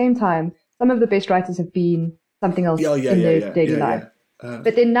at the same time, some of the best writers have been something else in their daily life.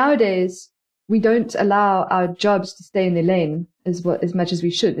 But then nowadays, we don't allow our jobs to stay in their lane as much as we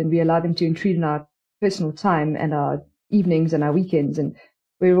should, and we allow them to intrude in our personal time and our evenings and our weekends, and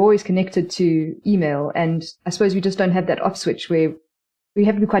we're always connected to email. And I suppose we just don't have that off switch where we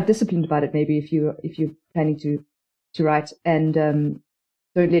have to be quite disciplined about it. Maybe if you're planning to write, and don't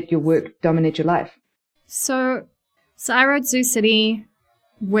let your work dominate your life. So I wrote Zoo City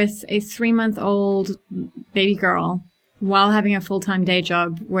with a 3-month-old baby girl while having a full-time day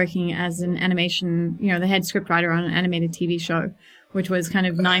job working as an animation, the head scriptwriter on an animated TV show, which was kind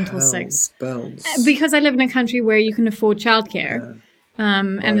of 9 till 6. Because I live in a country where you can afford childcare,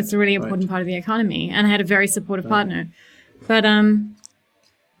 and it's a really important part of the economy. And I had a very supportive partner. But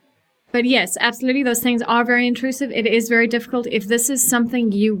yes, absolutely, those things are very intrusive. It is very difficult. If this is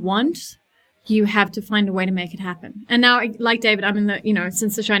something you want, you have to find a way to make it happen. And now, like David, I'm in the,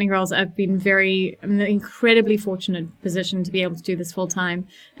 since The Shining Girls, I'm in the incredibly fortunate position to be able to do this full time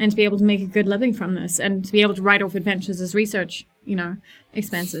and to be able to make a good living from this and to be able to write off adventures as research,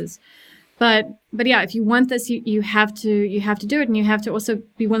 expenses. But yeah, if you want this, you have to do it, and you have to also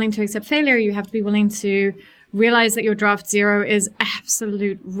be willing to accept failure. You have to be willing to realize that your draft 0 is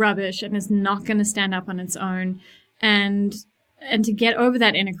absolute rubbish and is not going to stand up on its own, and to get over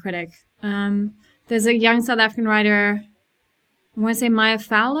that inner critic. There's a young South African writer, I want to say Maya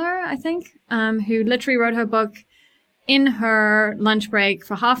Fowler, I think, who literally wrote her book in her lunch break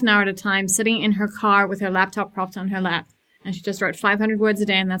for half an hour at a time, sitting in her car with her laptop propped on her lap. And she just wrote 500 words a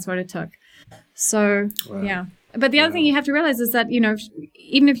day, and that's what it took. So, yeah. But the other thing you have to realize is that,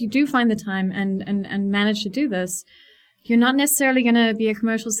 even if you do find the time and manage to do this, you're not necessarily going to be a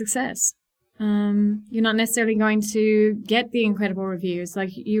commercial success. You're not necessarily going to get the incredible reviews.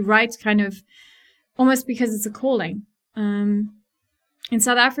 Like, you write kind of almost because it's a calling. In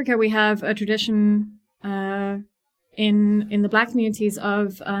South Africa, we have a tradition in the Black communities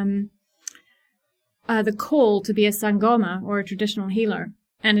of the call to be a sangoma, or a traditional healer.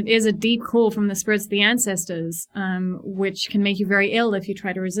 And it is a deep call from the spirits of the ancestors, which can make you very ill if you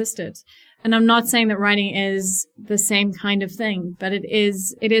try to resist it. And I'm not saying that writing is the same kind of thing, but it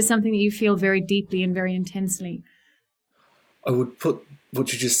is something that you feel very deeply and very intensely. I would put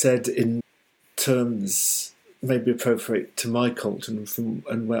what you just said in terms maybe appropriate to my culture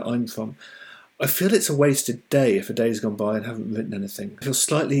and where I'm from. I feel it's a wasted day if a day's gone by and haven't written anything. I feel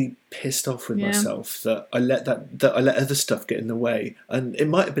slightly pissed off with myself that I let other stuff get in the way, and it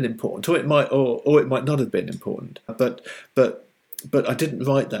might have been important, or it might not have been important. But I didn't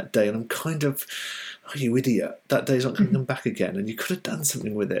write that day, and I'm kind of, oh, you idiot! That day's not going to come back again, and you could have done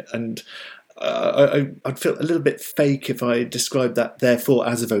something with it. And I'd feel a little bit fake if I described that, therefore,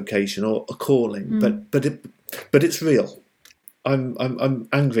 as a vocation or a calling. But it's real. I'm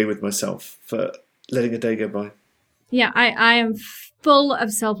angry with myself for letting a day go by. Yeah, I am full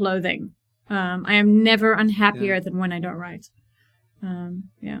of self-loathing. I am never unhappier than when I don't write.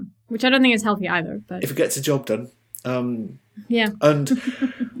 Which I don't think is healthy either. But if it gets a job done, and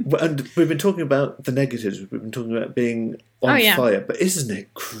we've been talking about the negatives. We've been talking about being on fire. But isn't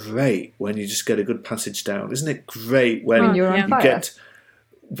it great when you just get a good passage down? Isn't it great when you're on fire?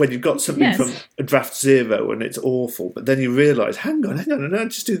 When you've got something from a draft zero and it's awful, but then you realise, hang on, and I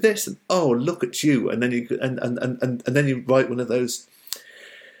just do this, and oh, look at you, and then you and then you write one of those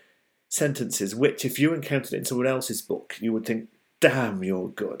sentences which, if you encountered it in someone else's book, you would think, damn, you're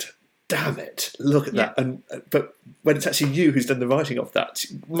good. Damn it! Look at that. But when it's actually you who's done the writing of that,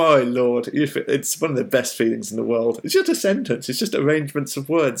 my lord, it's one of the best feelings in the world. It's just a sentence. It's just arrangements of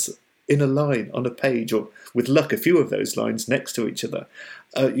words in a line on a page, or with luck, a few of those lines next to each other.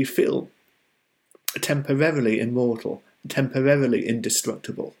 You feel temporarily immortal, temporarily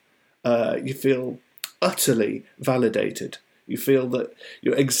indestructible. You feel utterly validated. You feel that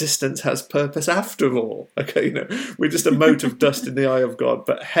your existence has purpose after all. Okay, we're just a mote of dust in the eye of God.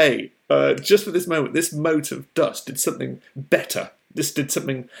 But hey, just for this moment, this mote of dust did something better. This did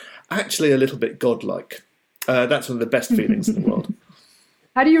something actually a little bit godlike. That's one of the best feelings in the world.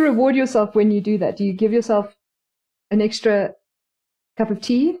 How do you reward yourself when you do that? Do you give yourself an extra cup of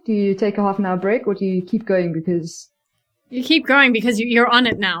tea? Do you take a half an hour break, or do you keep going because... You keep going because you're on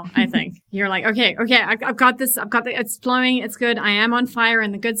it now, I think. You're like, okay, I've got this, it's flowing, it's good, I am on fire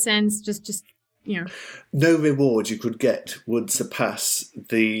in the good sense, just No reward you could get would surpass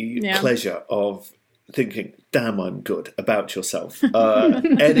the pleasure of thinking, damn, I'm good about yourself.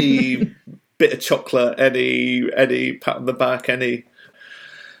 Any bit of chocolate, any pat on the back,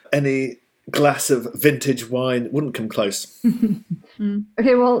 any glass of vintage wine wouldn't come close.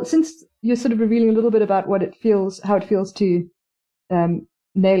 Okay, well, since you're sort of revealing a little bit about how it feels to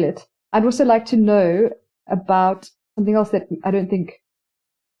nail it, I'd also like to know about something else that I don't think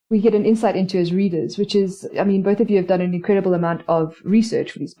we get an insight into as readers, which is, I mean, both of you have done an incredible amount of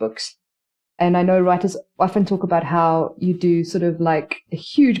research for these books. And I know writers often talk about how you do sort of like a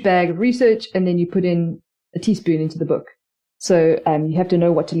huge bag of research and then you put in a teaspoon into the book. So you have to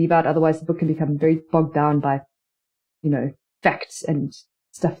know what to leave out, otherwise the book can become very bogged down by, facts and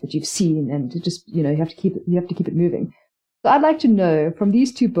stuff that you've seen, and it just, you have to keep it moving. So I'd like to know, from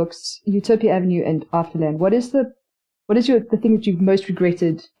these two books, Utopia Avenue and Afterland, what is the thing that you've most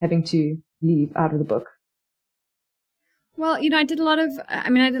regretted having to leave out of the book? Well, I did a lot of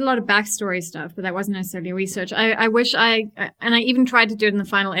backstory stuff, but that wasn't necessarily research. I wish and I even tried to do it in the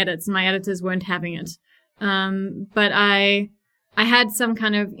final edits, and my editors weren't having it. But I had some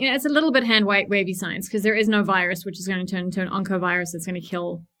kind of, it's a little bit hand-wavy science, because there is no virus which is going to turn into an oncovirus that's going to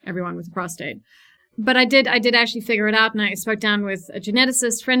kill everyone with a prostate. But I did actually figure it out, and I spoke down with a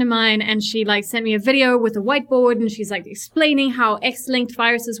geneticist friend of mine, and she sent me a video with a whiteboard, and she's explaining how X-linked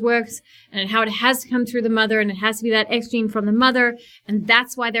viruses works, and how it has to come through the mother, and it has to be that X gene from the mother, and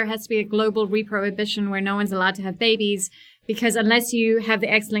that's why there has to be a global reprohibition where no one's allowed to have babies, because unless you have the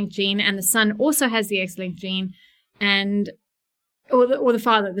X-linked gene and the son also has the X-linked gene, or the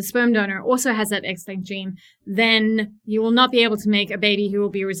father, the sperm donor, also has that X-linked gene, then you will not be able to make a baby who will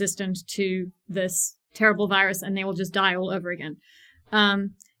be resistant to this terrible virus, and they will just die all over again.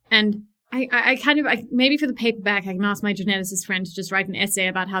 And I maybe for the paperback, I can ask my geneticist friend to just write an essay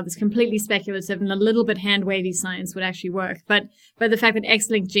about how this completely speculative and a little bit hand-wavy science would actually work. But the fact that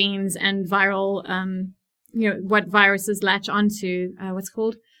X-linked genes and viral, what viruses latch onto, what's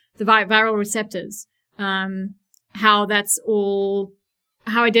called? The viral receptors, how that's all,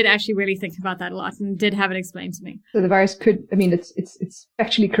 how I did actually really think about that a lot and did have it explained to me. So the virus could, it's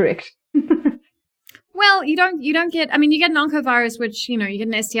factually correct. Well, you don't get, you get an oncovirus, which, you get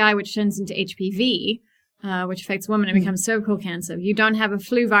an STI, which turns into HPV, which affects women and becomes cervical cancer. You don't have a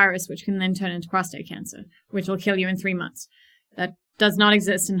flu virus, which can then turn into prostate cancer, which will kill you in 3 months. That does not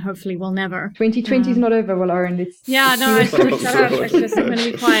exist and hopefully will never. 2020 is not over, well, Lauren. Yeah, no, I should shut up. I'm going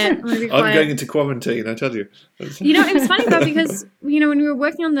to be quiet. I'm going into quarantine, I tell you. It was funny though, because, when we were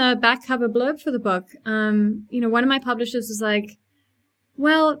working on the back cover blurb for the book, one of my publishers was like,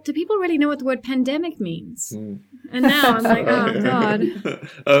 well, do people really know what the word pandemic means? And now I'm like, oh,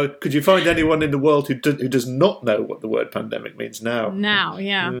 God. Could you find anyone in the world who does not know what the word pandemic means now? Now,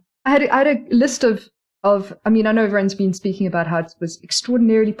 yeah. I had a list of, I mean, I know everyone's been speaking about how it was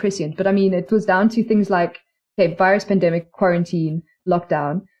extraordinarily prescient, but I mean, it was down to things like, okay, virus, pandemic, quarantine,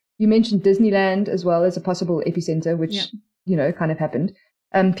 lockdown. You mentioned Disneyland as well as a possible epicenter, which, kind of happened.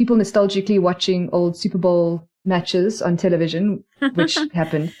 People nostalgically watching old Super Bowl matches on television, which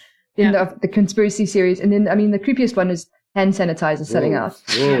happened. Then the conspiracy series. And then, I mean, the creepiest one is hand sanitizer selling out.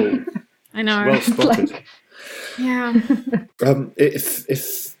 Whoa. I know. Well spotted. Yeah.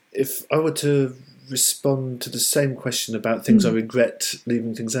 If I were to respond to the same question about things I regret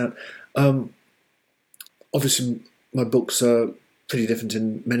leaving things out, obviously my books are pretty different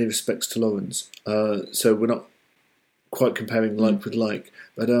in many respects to Lauren's, so we're not quite comparing like with like.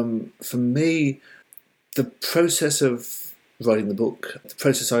 But for me, the process of writing the book, the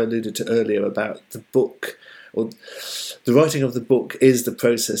process I alluded to earlier about the book, or the writing of the book is the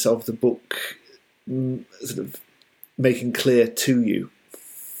process of the book sort of making clear to you,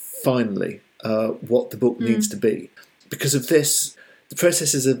 finally, what the book needs to be. Because of this, the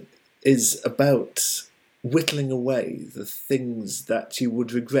process is about whittling away the things that you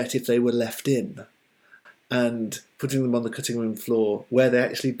would regret if they were left in and putting them on the cutting room floor where they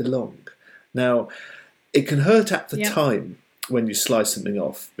actually belong. Now, it can hurt at the time when you slice something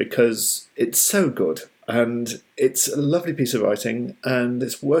off because it's so good and it's a lovely piece of writing and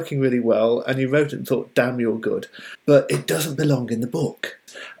it's working really well and you wrote it and thought, damn, you're good. But it doesn't belong in the book.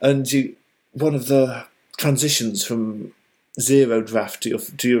 And one of the transitions from zero draft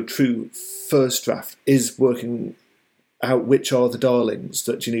to your true first draft is working out which are the darlings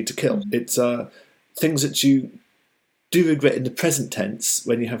that you need to kill. It's things that you do regret in the present tense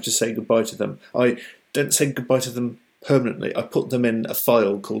when you have to say goodbye to them. I don't say goodbye to them permanently. I put them in a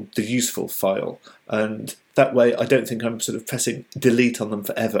file called the useful file, and that way I don't think I'm sort of pressing delete on them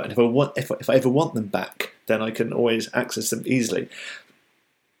forever. And if I ever want them back, then I can always access them easily.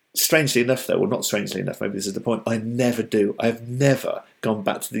 Strangely enough, though, or not strangely enough, maybe this is the point, I never do. I've never gone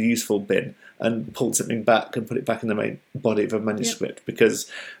back to the useful bin and pulled something back and put it back in the main body of a manuscript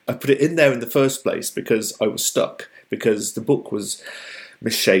because I put it in there in the first place because I was stuck, because the book was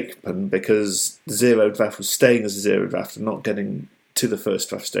misshapen, because the zero draft was staying as a zero draft and not getting to the first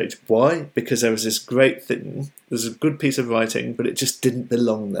draft stage. Why? Because there was this great thing, there's a good piece of writing, but it just didn't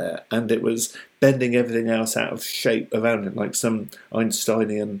belong there, and it was bending everything else out of shape around it, like some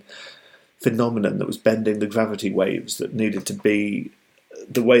Einsteinian phenomenon that was bending the gravity waves that needed to be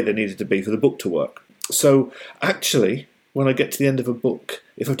the way they needed to be for the book to work. So actually, when I get to the end of a book,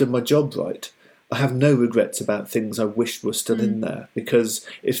 if I've done my job right, I have no regrets about things I wished were still in there, because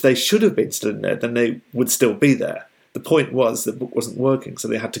if they should have been still in there, then they would still be there. The point was the book wasn't working, so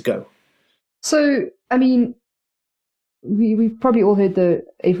they had to go. So, I mean, we've probably all heard the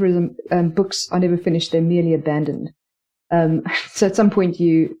aphorism, books are never finished, they're merely abandoned. So at some point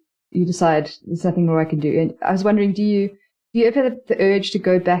you decide there's nothing more I can do. And I was wondering, do you ever have the urge to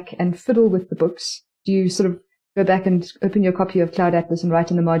go back and fiddle with the books? Do you sort of go back and open your copy of Cloud Atlas and write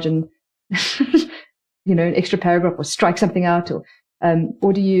in the margin, an extra paragraph or strike something out, or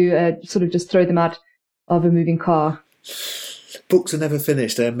do you sort of just throw them out of a moving car? Books are never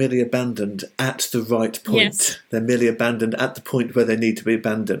finished. They are merely abandoned at the right point. Yes. They're merely abandoned at the point where they need to be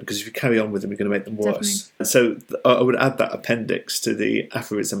abandoned, because if you carry on with them, you're going to make them worse. Definitely. So I would add that appendix to the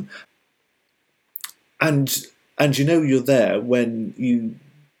aphorism. And you're there when you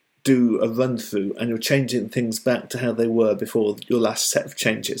do a run through and you're changing things back to how they were before your last set of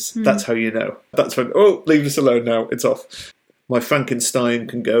changes. That's how you know. That's when, leave this alone now, it's off. My Frankenstein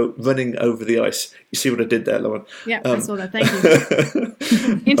can go running over the ice. You see what I did there, Lauren? Yeah, I saw that. Thank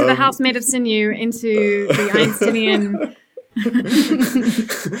you. Into the house made of sinew, into the Einsteinian...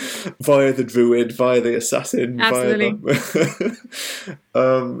 via the druid, via the assassin. Absolutely.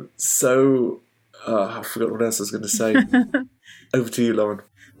 I forgot what else I was going to say. Over to you, Lauren.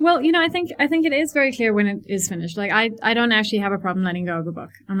 Well, I think it is very clear when it is finished. Like, I don't actually have a problem letting go of a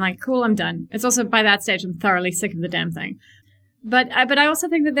book. I'm like, cool, I'm done. It's also by that stage I'm thoroughly sick of the damn thing. But I also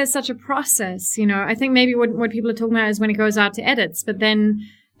think that there's such a process, I think maybe what people are talking about is when it goes out to edits, but then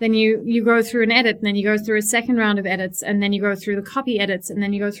you go through an edit, and then you go through a second round of edits, and then you go through the copy edits, and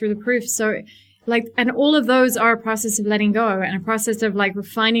then you go through the proofs. So and all of those are a process of letting go and a process of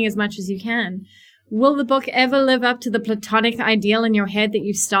refining as much as you can. Will the book ever live up to the platonic ideal in your head that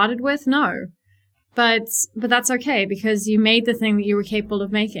you started with? No. But that's okay, because you made the thing that you were capable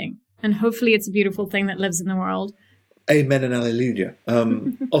of making. And hopefully it's a beautiful thing that lives in the world. Amen and alleluia.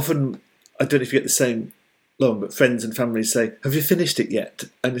 Often, I don't know if you get the same long, but friends and family say, "Have you finished it yet?"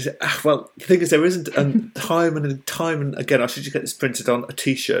 And you say, well, the thing is, there isn't. And time and again, I should just get this printed on a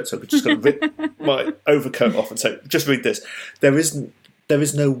T-shirt, so I could just kind of rip my overcoat off and say, "Just read this." There is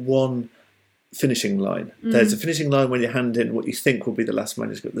no one finishing line. There's a finishing line when you hand in what you think will be the last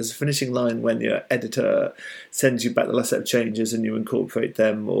manuscript. There's a finishing line when your editor sends you back the last set of changes and you incorporate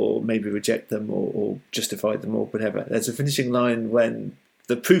them, or maybe reject them, or justify them, or whatever. There's a finishing line when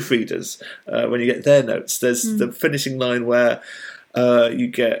the proofreaders, when you get their notes. There's the finishing line where you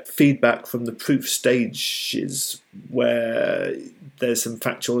get feedback from the proof stages, where there's some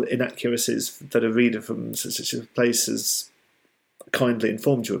factual inaccuracies that a reader from such a place has kindly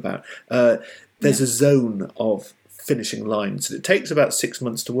informed you about. There's a zone of finishing lines that it takes about 6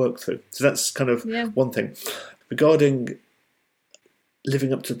 months to work through. So that's kind of one thing. Regarding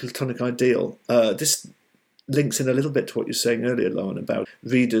living up to the Platonic ideal, this links in a little bit to what you were saying earlier, Lauren, about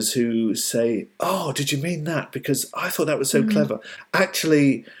readers who say, "Oh, did you mean that? Because I thought that was so clever."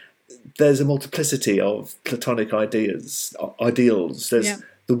 Actually, there's a multiplicity of Platonic ideals. There's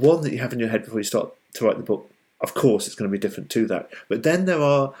the one that you have in your head before you start to write the book. Of course, it's going to be different to that. But then there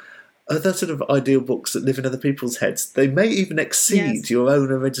are other sort of ideal books that live in other people's heads. They may even exceed your own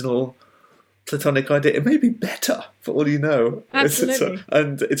original Platonic idea. It may be better, for all you know. Absolutely.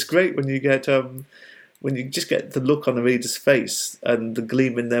 And it's great when you get when you just get the look on the reader's face and the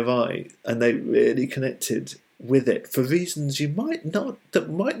gleam in their eye, and they really connected with it for reasons that might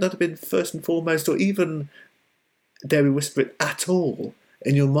not have been first and foremost, or even dare we whisper it, at all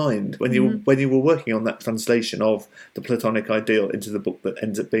in your mind when you were working on that translation of the Platonic ideal into the book that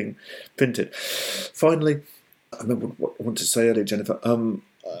ends up being printed. Finally, I remember what I wanted to say earlier, Jennifer.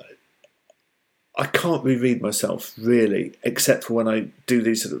 I can't reread myself really, except for when I do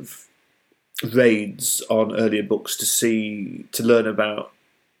these sort of raids on earlier books to learn about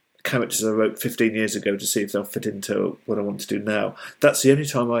characters I wrote 15 years ago to see if they'll fit into what I want to do now. That's the only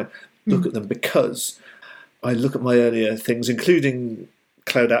time I look at them, because I look at my earlier things, including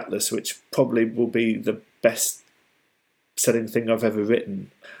Cloud Atlas, which probably will be the best selling thing I've ever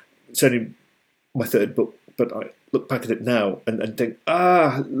written. It's only my third book, but I look back at it now and think,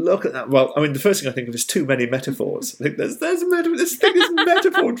 look at that. Well, I mean, the first thing I think of is too many metaphors. I think there's a metaphor. This thing is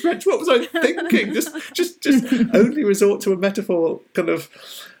metaphor drench. What was I thinking? Just only resort to a metaphor kind of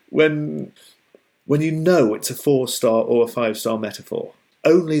when you know it's a 4-star or a 5-star metaphor.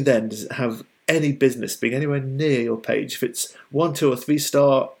 Only then does it have any business being anywhere near your page. If it's 1, 2, or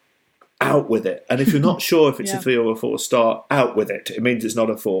 3-star, out with it. And if you're not sure if it's a 3 or a 4-star, out with it. It means it's not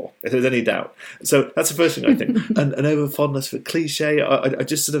a 4, if there's any doubt. So that's the first thing I think. And an over fondness for cliche. I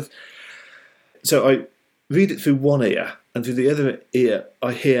just sort of... So I read it through one ear, and through the other ear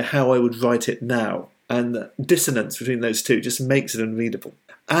I hear how I would write it now. And the dissonance between those two just makes it unreadable.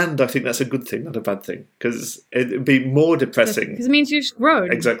 And I think that's a good thing, not a bad thing, because it'd be more depressing. Because it means you've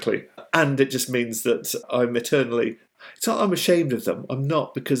grown. Exactly. And it just means that I'm eternally... It's not I'm ashamed of them. I'm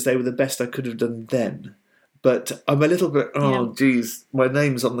not, because they were the best I could have done then. But I'm a little bit, geez, my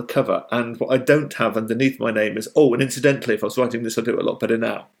name's on the cover, and what I don't have underneath my name is, and incidentally, if I was writing this, I'd do it a lot better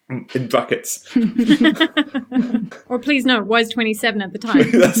now, in brackets. Or please note, was 27 at the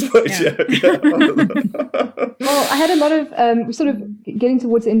time. That's right, Well, I had a lot of, we're sort of getting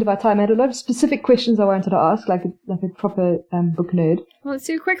towards the end of our time. I had a lot of specific questions I wanted to ask, like a proper book nerd. Well, let's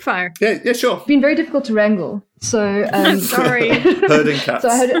do quick fire. Yeah, sure. It's been very difficult to wrangle, so... Sorry. Herding cats. So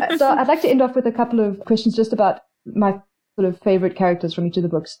I'd like to end off with a couple of questions just about my sort of favourite characters from each of the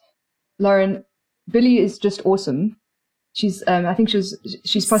books. Lauren, Billy is just awesome. She's, I think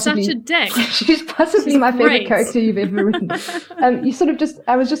she's possibly... Such a dick. She's possibly my favourite character you've ever written.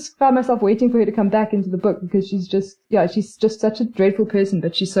 I was just found myself waiting for her to come back into the book, because she's just such a dreadful person,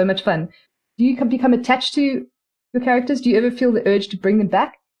 but she's so much fun. Do you become attached to your characters? Do you ever feel the urge to bring them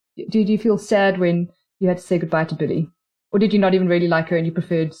back? Do you feel sad when you had to say goodbye to Billy? Or did you not even really like her and you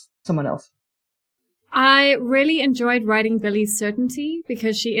preferred someone else? I really enjoyed writing Billy's certainty,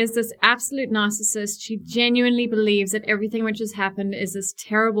 because she is this absolute narcissist. She genuinely believes that everything which has happened is this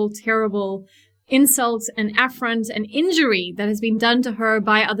terrible, terrible insult and affront and injury that has been done to her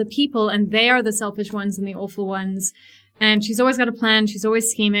by other people, and they are the selfish ones and the awful ones. And she's always got a plan. She's always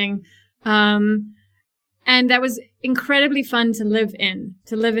scheming. And that was incredibly fun to live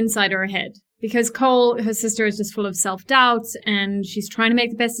inside her head. Because Cole, her sister, is just full of self-doubt, and she's trying to make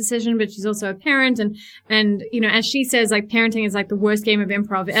the best decision, but she's also a parent. And you know, as she says, like, parenting is like the worst game of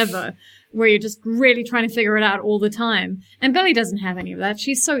improv ever, where you're just really trying to figure it out all the time. And Billy doesn't have any of that.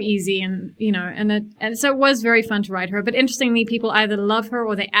 She's so easy, and, you know, and so it was very fun to write her. But interestingly, people either love her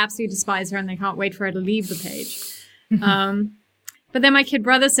or they absolutely despise her, and they can't wait for her to leave the page. But then my kid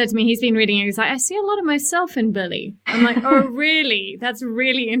brother said to me, he's been reading it, he's like, I see a lot of myself in Billy. I'm like, oh, really? That's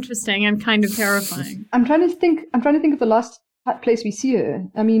really interesting and kind of terrifying. I'm trying to think of the last place we see her.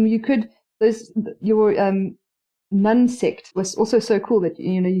 I mean, your nun sect was also so cool that,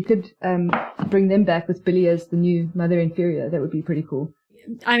 you could bring them back with Billy as the new Mother Inferior. That would be pretty cool.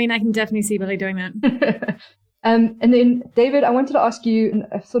 I mean, I can definitely see Billy doing that. And then, David, I wanted to ask you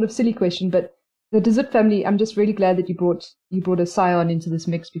a sort of silly question, but the Dessert family, I'm just really glad that you brought a scion into this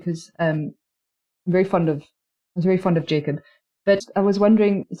mix, because I was very fond of Jacob. But I was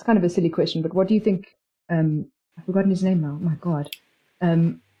wondering, it's kind of a silly question, but what do you think? I've forgotten his name now. Oh my God.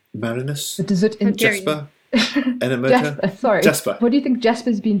 Marinus? The Dessert Jasper? Enemota? Jasper. What do you think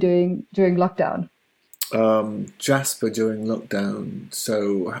Jasper's been doing during lockdown? Jasper during lockdown.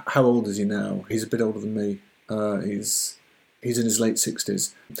 So how old is he now? He's a bit older than me. He's in his late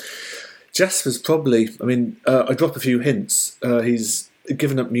 60s. Jasper's probably, I drop a few hints. He's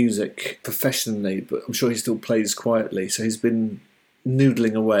given up music professionally, but I'm sure he still plays quietly. So he's been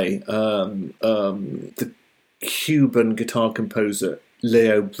noodling away. The Cuban guitar composer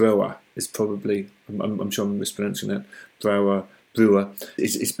Leo Brewer is probably, I'm sure I'm mispronouncing that, Brewer.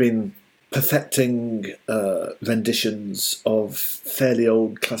 He's been perfecting renditions of fairly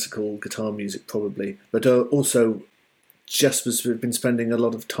old classical guitar music, probably, but also Jasper's been spending a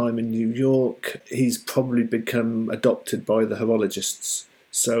lot of time in New York. He's probably become adopted by the horologists,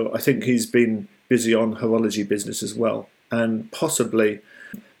 so I think he's been busy on horology business as well, and possibly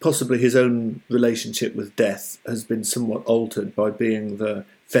his own relationship with death has been somewhat altered by being the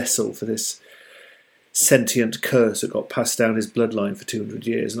vessel for this sentient curse that got passed down his bloodline for 200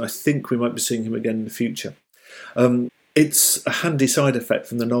 years, and I think we might be seeing him again in the future. It's a handy side effect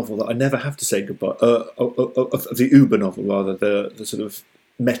from the novel that I never have to say goodbye, of the Uber novel, rather, the sort of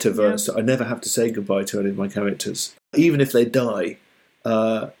metaverse. Yeah. I never have to say goodbye to any of my characters. Even if they die,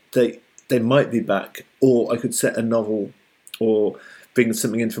 they might be back, or I could set a novel or bring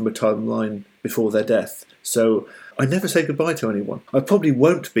something in from a timeline before their death. So I never say goodbye to anyone. I probably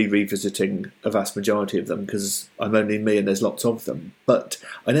won't be revisiting a vast majority of them because I'm only me and there's lots of them. But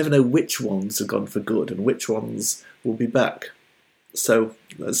I never know which ones have gone for good and which ones will be back. So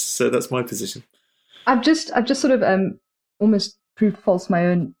that's my position. I've just sort of almost proved false my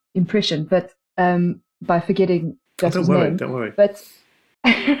own impression, but by forgetting Jasper's name. Don't worry. But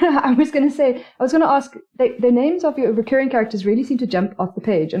I was going to ask, the names of your recurring characters really seem to jump off the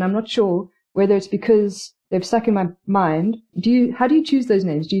page, and I'm not sure whether it's because they've stuck in my mind. How do you choose those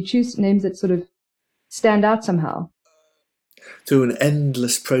names? Do you choose names that sort of stand out somehow? Through an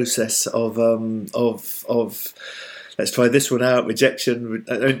endless process of let's try this one out, rejection.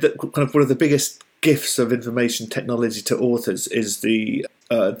 Kind of one of the biggest gifts of information technology to authors is the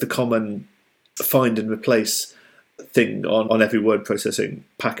common find and replace thing on every word processing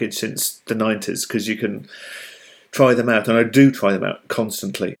package since the 90s, because you can try them out, and I do try them out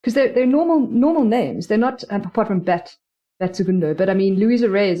constantly. Because they're normal names. They're not, apart from Bet Segundo, but I mean, Louisa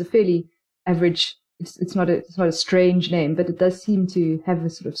Ray is a fairly average. It's not a strange name, but it does seem to have a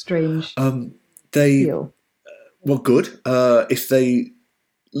sort of strange feel. Well, good. If they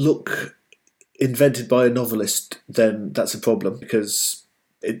look invented by a novelist, then that's a problem because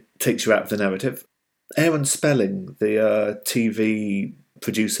it takes you out of the narrative. Aaron Spelling, the TV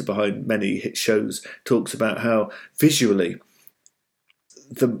producer behind many hit shows, talks about how visually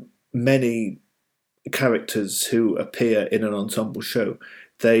the many characters who appear in an ensemble show,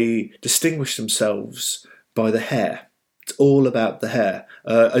 they distinguish themselves by the hair. It's all about the hair.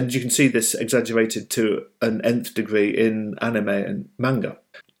 And you can see this exaggerated to an nth degree in anime and manga.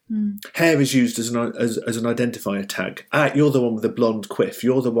 Hair is used as an identifier tag. You're the one with the blonde quiff.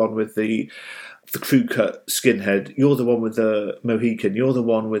 You're the one with the crew cut skinhead. You're the one with the Mohican. You're the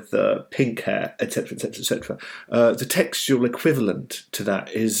one with the pink hair, etc., etc., etc. The textual equivalent to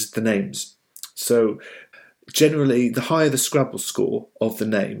that is the names. So generally, the higher the Scrabble score of the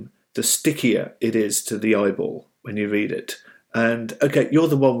name, the stickier it is to the eyeball when you read it. And okay, you're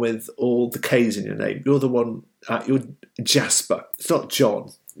the one with all the K's in your name. You're the one. You're Jasper. It's not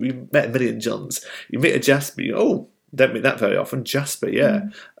John. We met a million Johns. You meet a Jasper. Don't meet that very often. Jasper, yeah.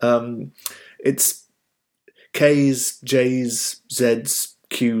 It's K's, J's, Z's,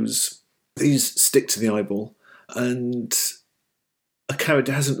 Q's. These stick to the eyeball, and a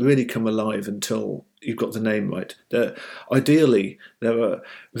character hasn't really come alive until you've got the name right. Ideally, there are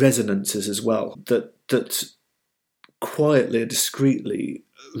resonances as well that quietly and discreetly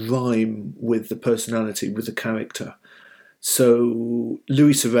rhyme with the personality, with the character. So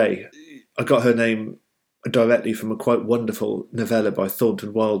Louisa Ray, I got her name directly from a quite wonderful novella by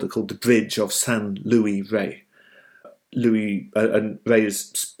Thornton Wilder called The Bridge of San Luis Rey. Louis and Ray has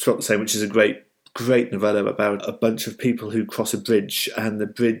spelt the same, which is a great novella about a bunch of people who cross a bridge and the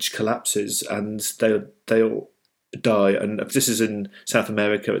bridge collapses and they all die. And this is in South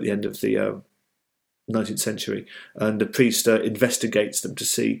America at the end of the 19th century, and the priest investigates them to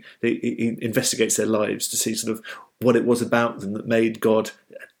see, he investigates their lives to see sort of what it was about them that made God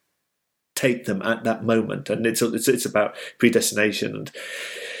take them at that moment. And it's about predestination and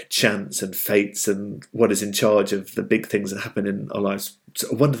chance and fates and what is in charge of the big things that happen in our lives. It's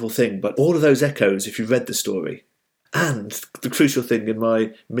a wonderful thing, but all of those echoes, if you read the story, and the crucial thing in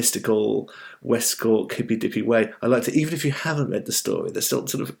my mystical West Cork hippy-dippy way, I like to, even if you haven't read the story, there's still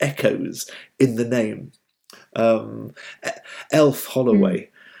sort of echoes in the name. Elf Holloway,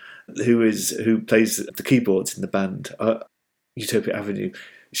 who plays the keyboards in the band, Utopia Avenue,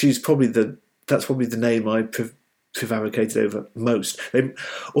 that's probably the name I prevaricated over most. They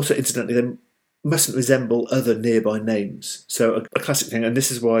also, incidentally, they mustn't resemble other nearby names. So a classic thing, and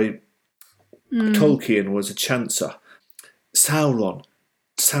this is why Tolkien was a chancer. Sauron,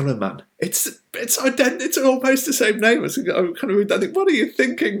 Saruman. It's almost the same name. I'm kind of reading that. I think, what are you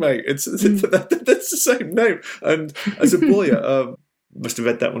thinking, mate? That's the same name. And as a boy, must have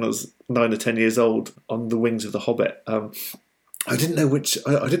read that when I was 9 or 10 years old on the wings of The Hobbit. I didn't know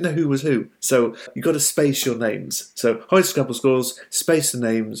I didn't know who was who. So you've got to space your names. So high Scrabble scores, space the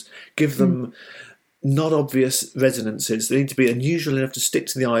names, give them not obvious resonances. They need to be unusual enough to stick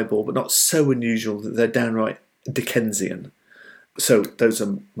to the eyeball, but not so unusual that they're downright Dickensian. So those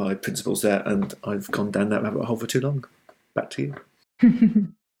are my principles there, and I've gone down that rabbit hole for too long. Back to you.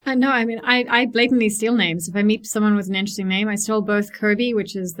 No, I mean, I blatantly steal names. If I meet someone with an interesting name, I stole both Kirby,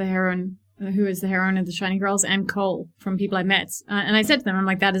 which is the heroine, who is the heroine of the Shining Girls, and Cole from people I met. And I said to them, I'm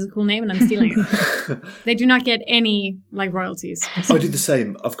like, that is a cool name, and I'm stealing it. They do not get any, royalties. I do the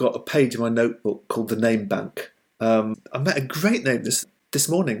same. I've got a page in my notebook called the Name Bank. I met a great name this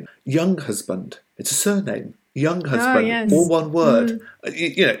morning. Young Husband. It's a surname. Young Husband. Oh, yes. All one word.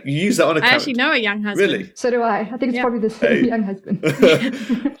 You use that on a character. I actually know a young husband. Really? So do I. I think it's probably the same Young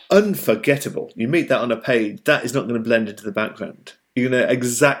Husband. Unforgettable. You meet that on a page, that is not going to blend into the background. You know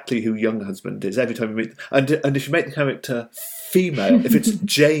exactly who Young Husband is every time you meet. And if you make the character female, if it's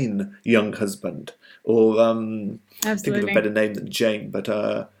Jane Young Husband, or think of a better name than Jane, but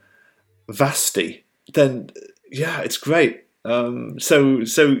Vasti, then it's great. So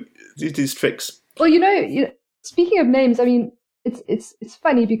use these tricks. Well, speaking of names, I mean, it's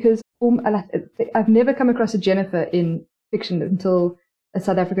funny because I've never come across a Jennifer in fiction until a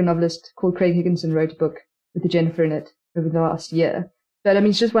South African novelist called Craig Higginson wrote a book with a Jennifer in it over the last year. But I mean,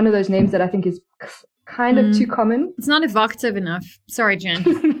 it's just one of those names that I think is kind of too common. It's not evocative enough. Sorry,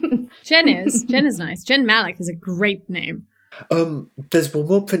 Jen. Jen is nice. Jen Malik is a great name. There's one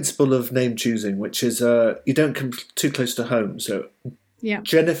more principle of name choosing, which is you don't come too close to home. So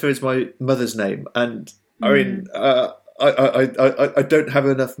Jennifer is my mother's name, and I mean, I don't have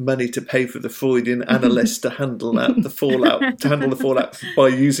enough money to pay for the Freudian analyst to handle the fallout by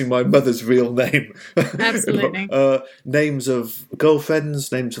using my mother's real name. Absolutely. Names of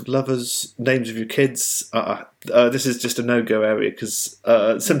girlfriends, names of lovers, names of your kids. This is just a no-go area because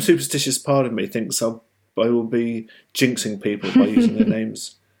some superstitious part of me thinks I will be jinxing people by using their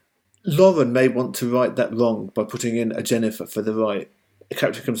names. Lauren may want to write that wrong by putting in a Jennifer for the right. A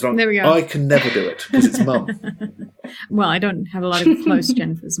character comes along. There we go. I can never do it because it's mum. Well, I don't have a lot of close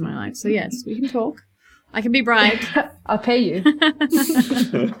Jennifers in my life, so yes, we can talk. I can be bribed. I'll pay you.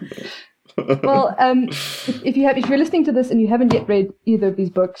 Well, if you're listening to this and you haven't yet read either of these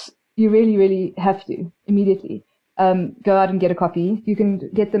books, you really, really have to immediately go out and get a copy. You can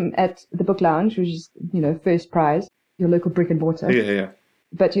get them at the Book Lounge, which is first prize, your local brick and mortar. Yeah.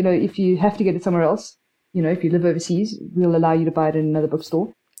 But if you have to get it somewhere else. If you live overseas, we'll allow you to buy it in another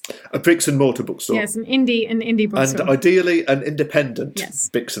bookstore. A bricks and mortar bookstore. Yes, an indie bookstore. And ideally an independent yes.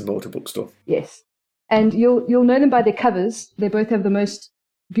 bricks and mortar bookstore. Yes. And you'll know them by their covers. They both have the most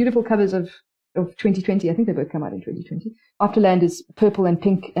beautiful covers of 2020. I think they both come out in 2020. Afterland is purple and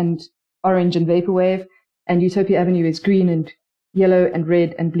pink and orange and vaporwave. And Utopia Avenue is green and yellow and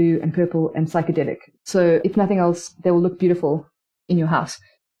red and blue and purple and psychedelic. So if nothing else, they will look beautiful in your house.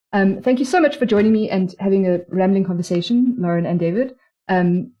 Thank you so much for joining me and having a rambling conversation, Lauren and David.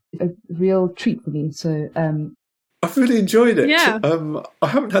 A real treat for me. So I've really enjoyed it. Yeah. I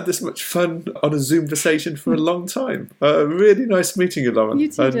haven't had this much fun on a Zoom conversation for a long time. Really nice meeting you, Lauren. You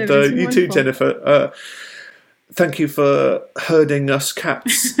too, and David. you too, Jennifer. Thank you for herding us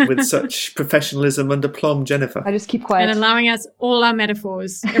cats with such professionalism and aplomb, Jennifer. I just keep quiet. And allowing us all our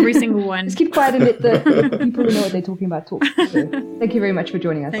metaphors, every single one. Just keep quiet and let the people who know what they're talking about talk. So, thank you very much for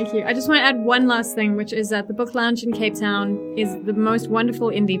joining us. Thank you. I just want to add one last thing, which is that the Book Lounge in Cape Town is the most wonderful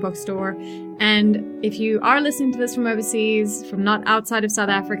indie bookstore. And if you are listening to this from overseas, from not outside of South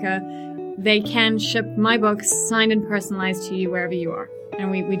Africa, they can ship my books signed and personalized to you wherever you are.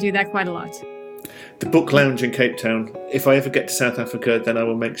 And we do that quite a lot. The Book Lounge in Cape Town. If I ever get to South Africa, then I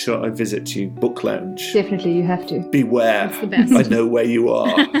will make sure I visit you. Book Lounge. Definitely, you have to. Beware. It's the best. I know where you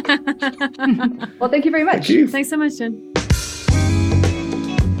are. Well, thank you very much. Thank you. Thanks so much, Jen.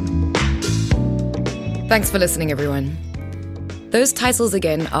 Thanks for listening, everyone. Those titles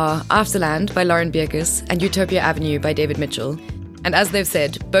again are Afterland by Lauren Beerkus and Utopia Avenue by David Mitchell. And as they've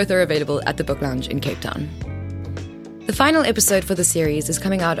said, both are available at the Book Lounge in Cape Town. The final episode for the series is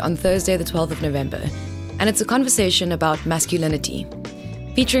coming out on Thursday, the 12th of November, and it's a conversation about masculinity,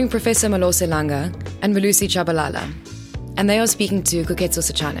 featuring Professor Malose Langa and Malusi Chabalala, and they are speaking to Koketso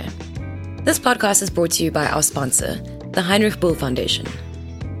Sachane. This podcast is brought to you by our sponsor, the Heinrich Böll Foundation.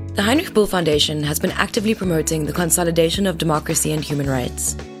 The Heinrich Böll Foundation has been actively promoting the consolidation of democracy and human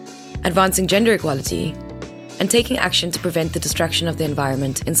rights, advancing gender equality, and taking action to prevent the destruction of the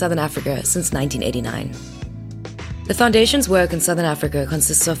environment in Southern Africa since 1989. The Foundation's work in Southern Africa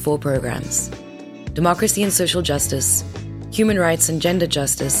consists of 4 programs: democracy and social justice, human rights and gender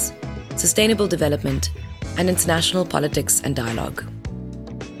justice, sustainable development, and international politics and dialogue.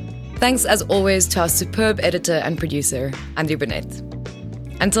 Thanks as always to our superb editor and producer, Andrew Burnett.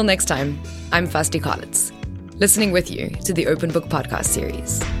 Until next time, I'm Fasti Karlitz, listening with you to the Open Book Podcast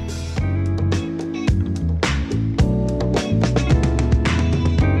series.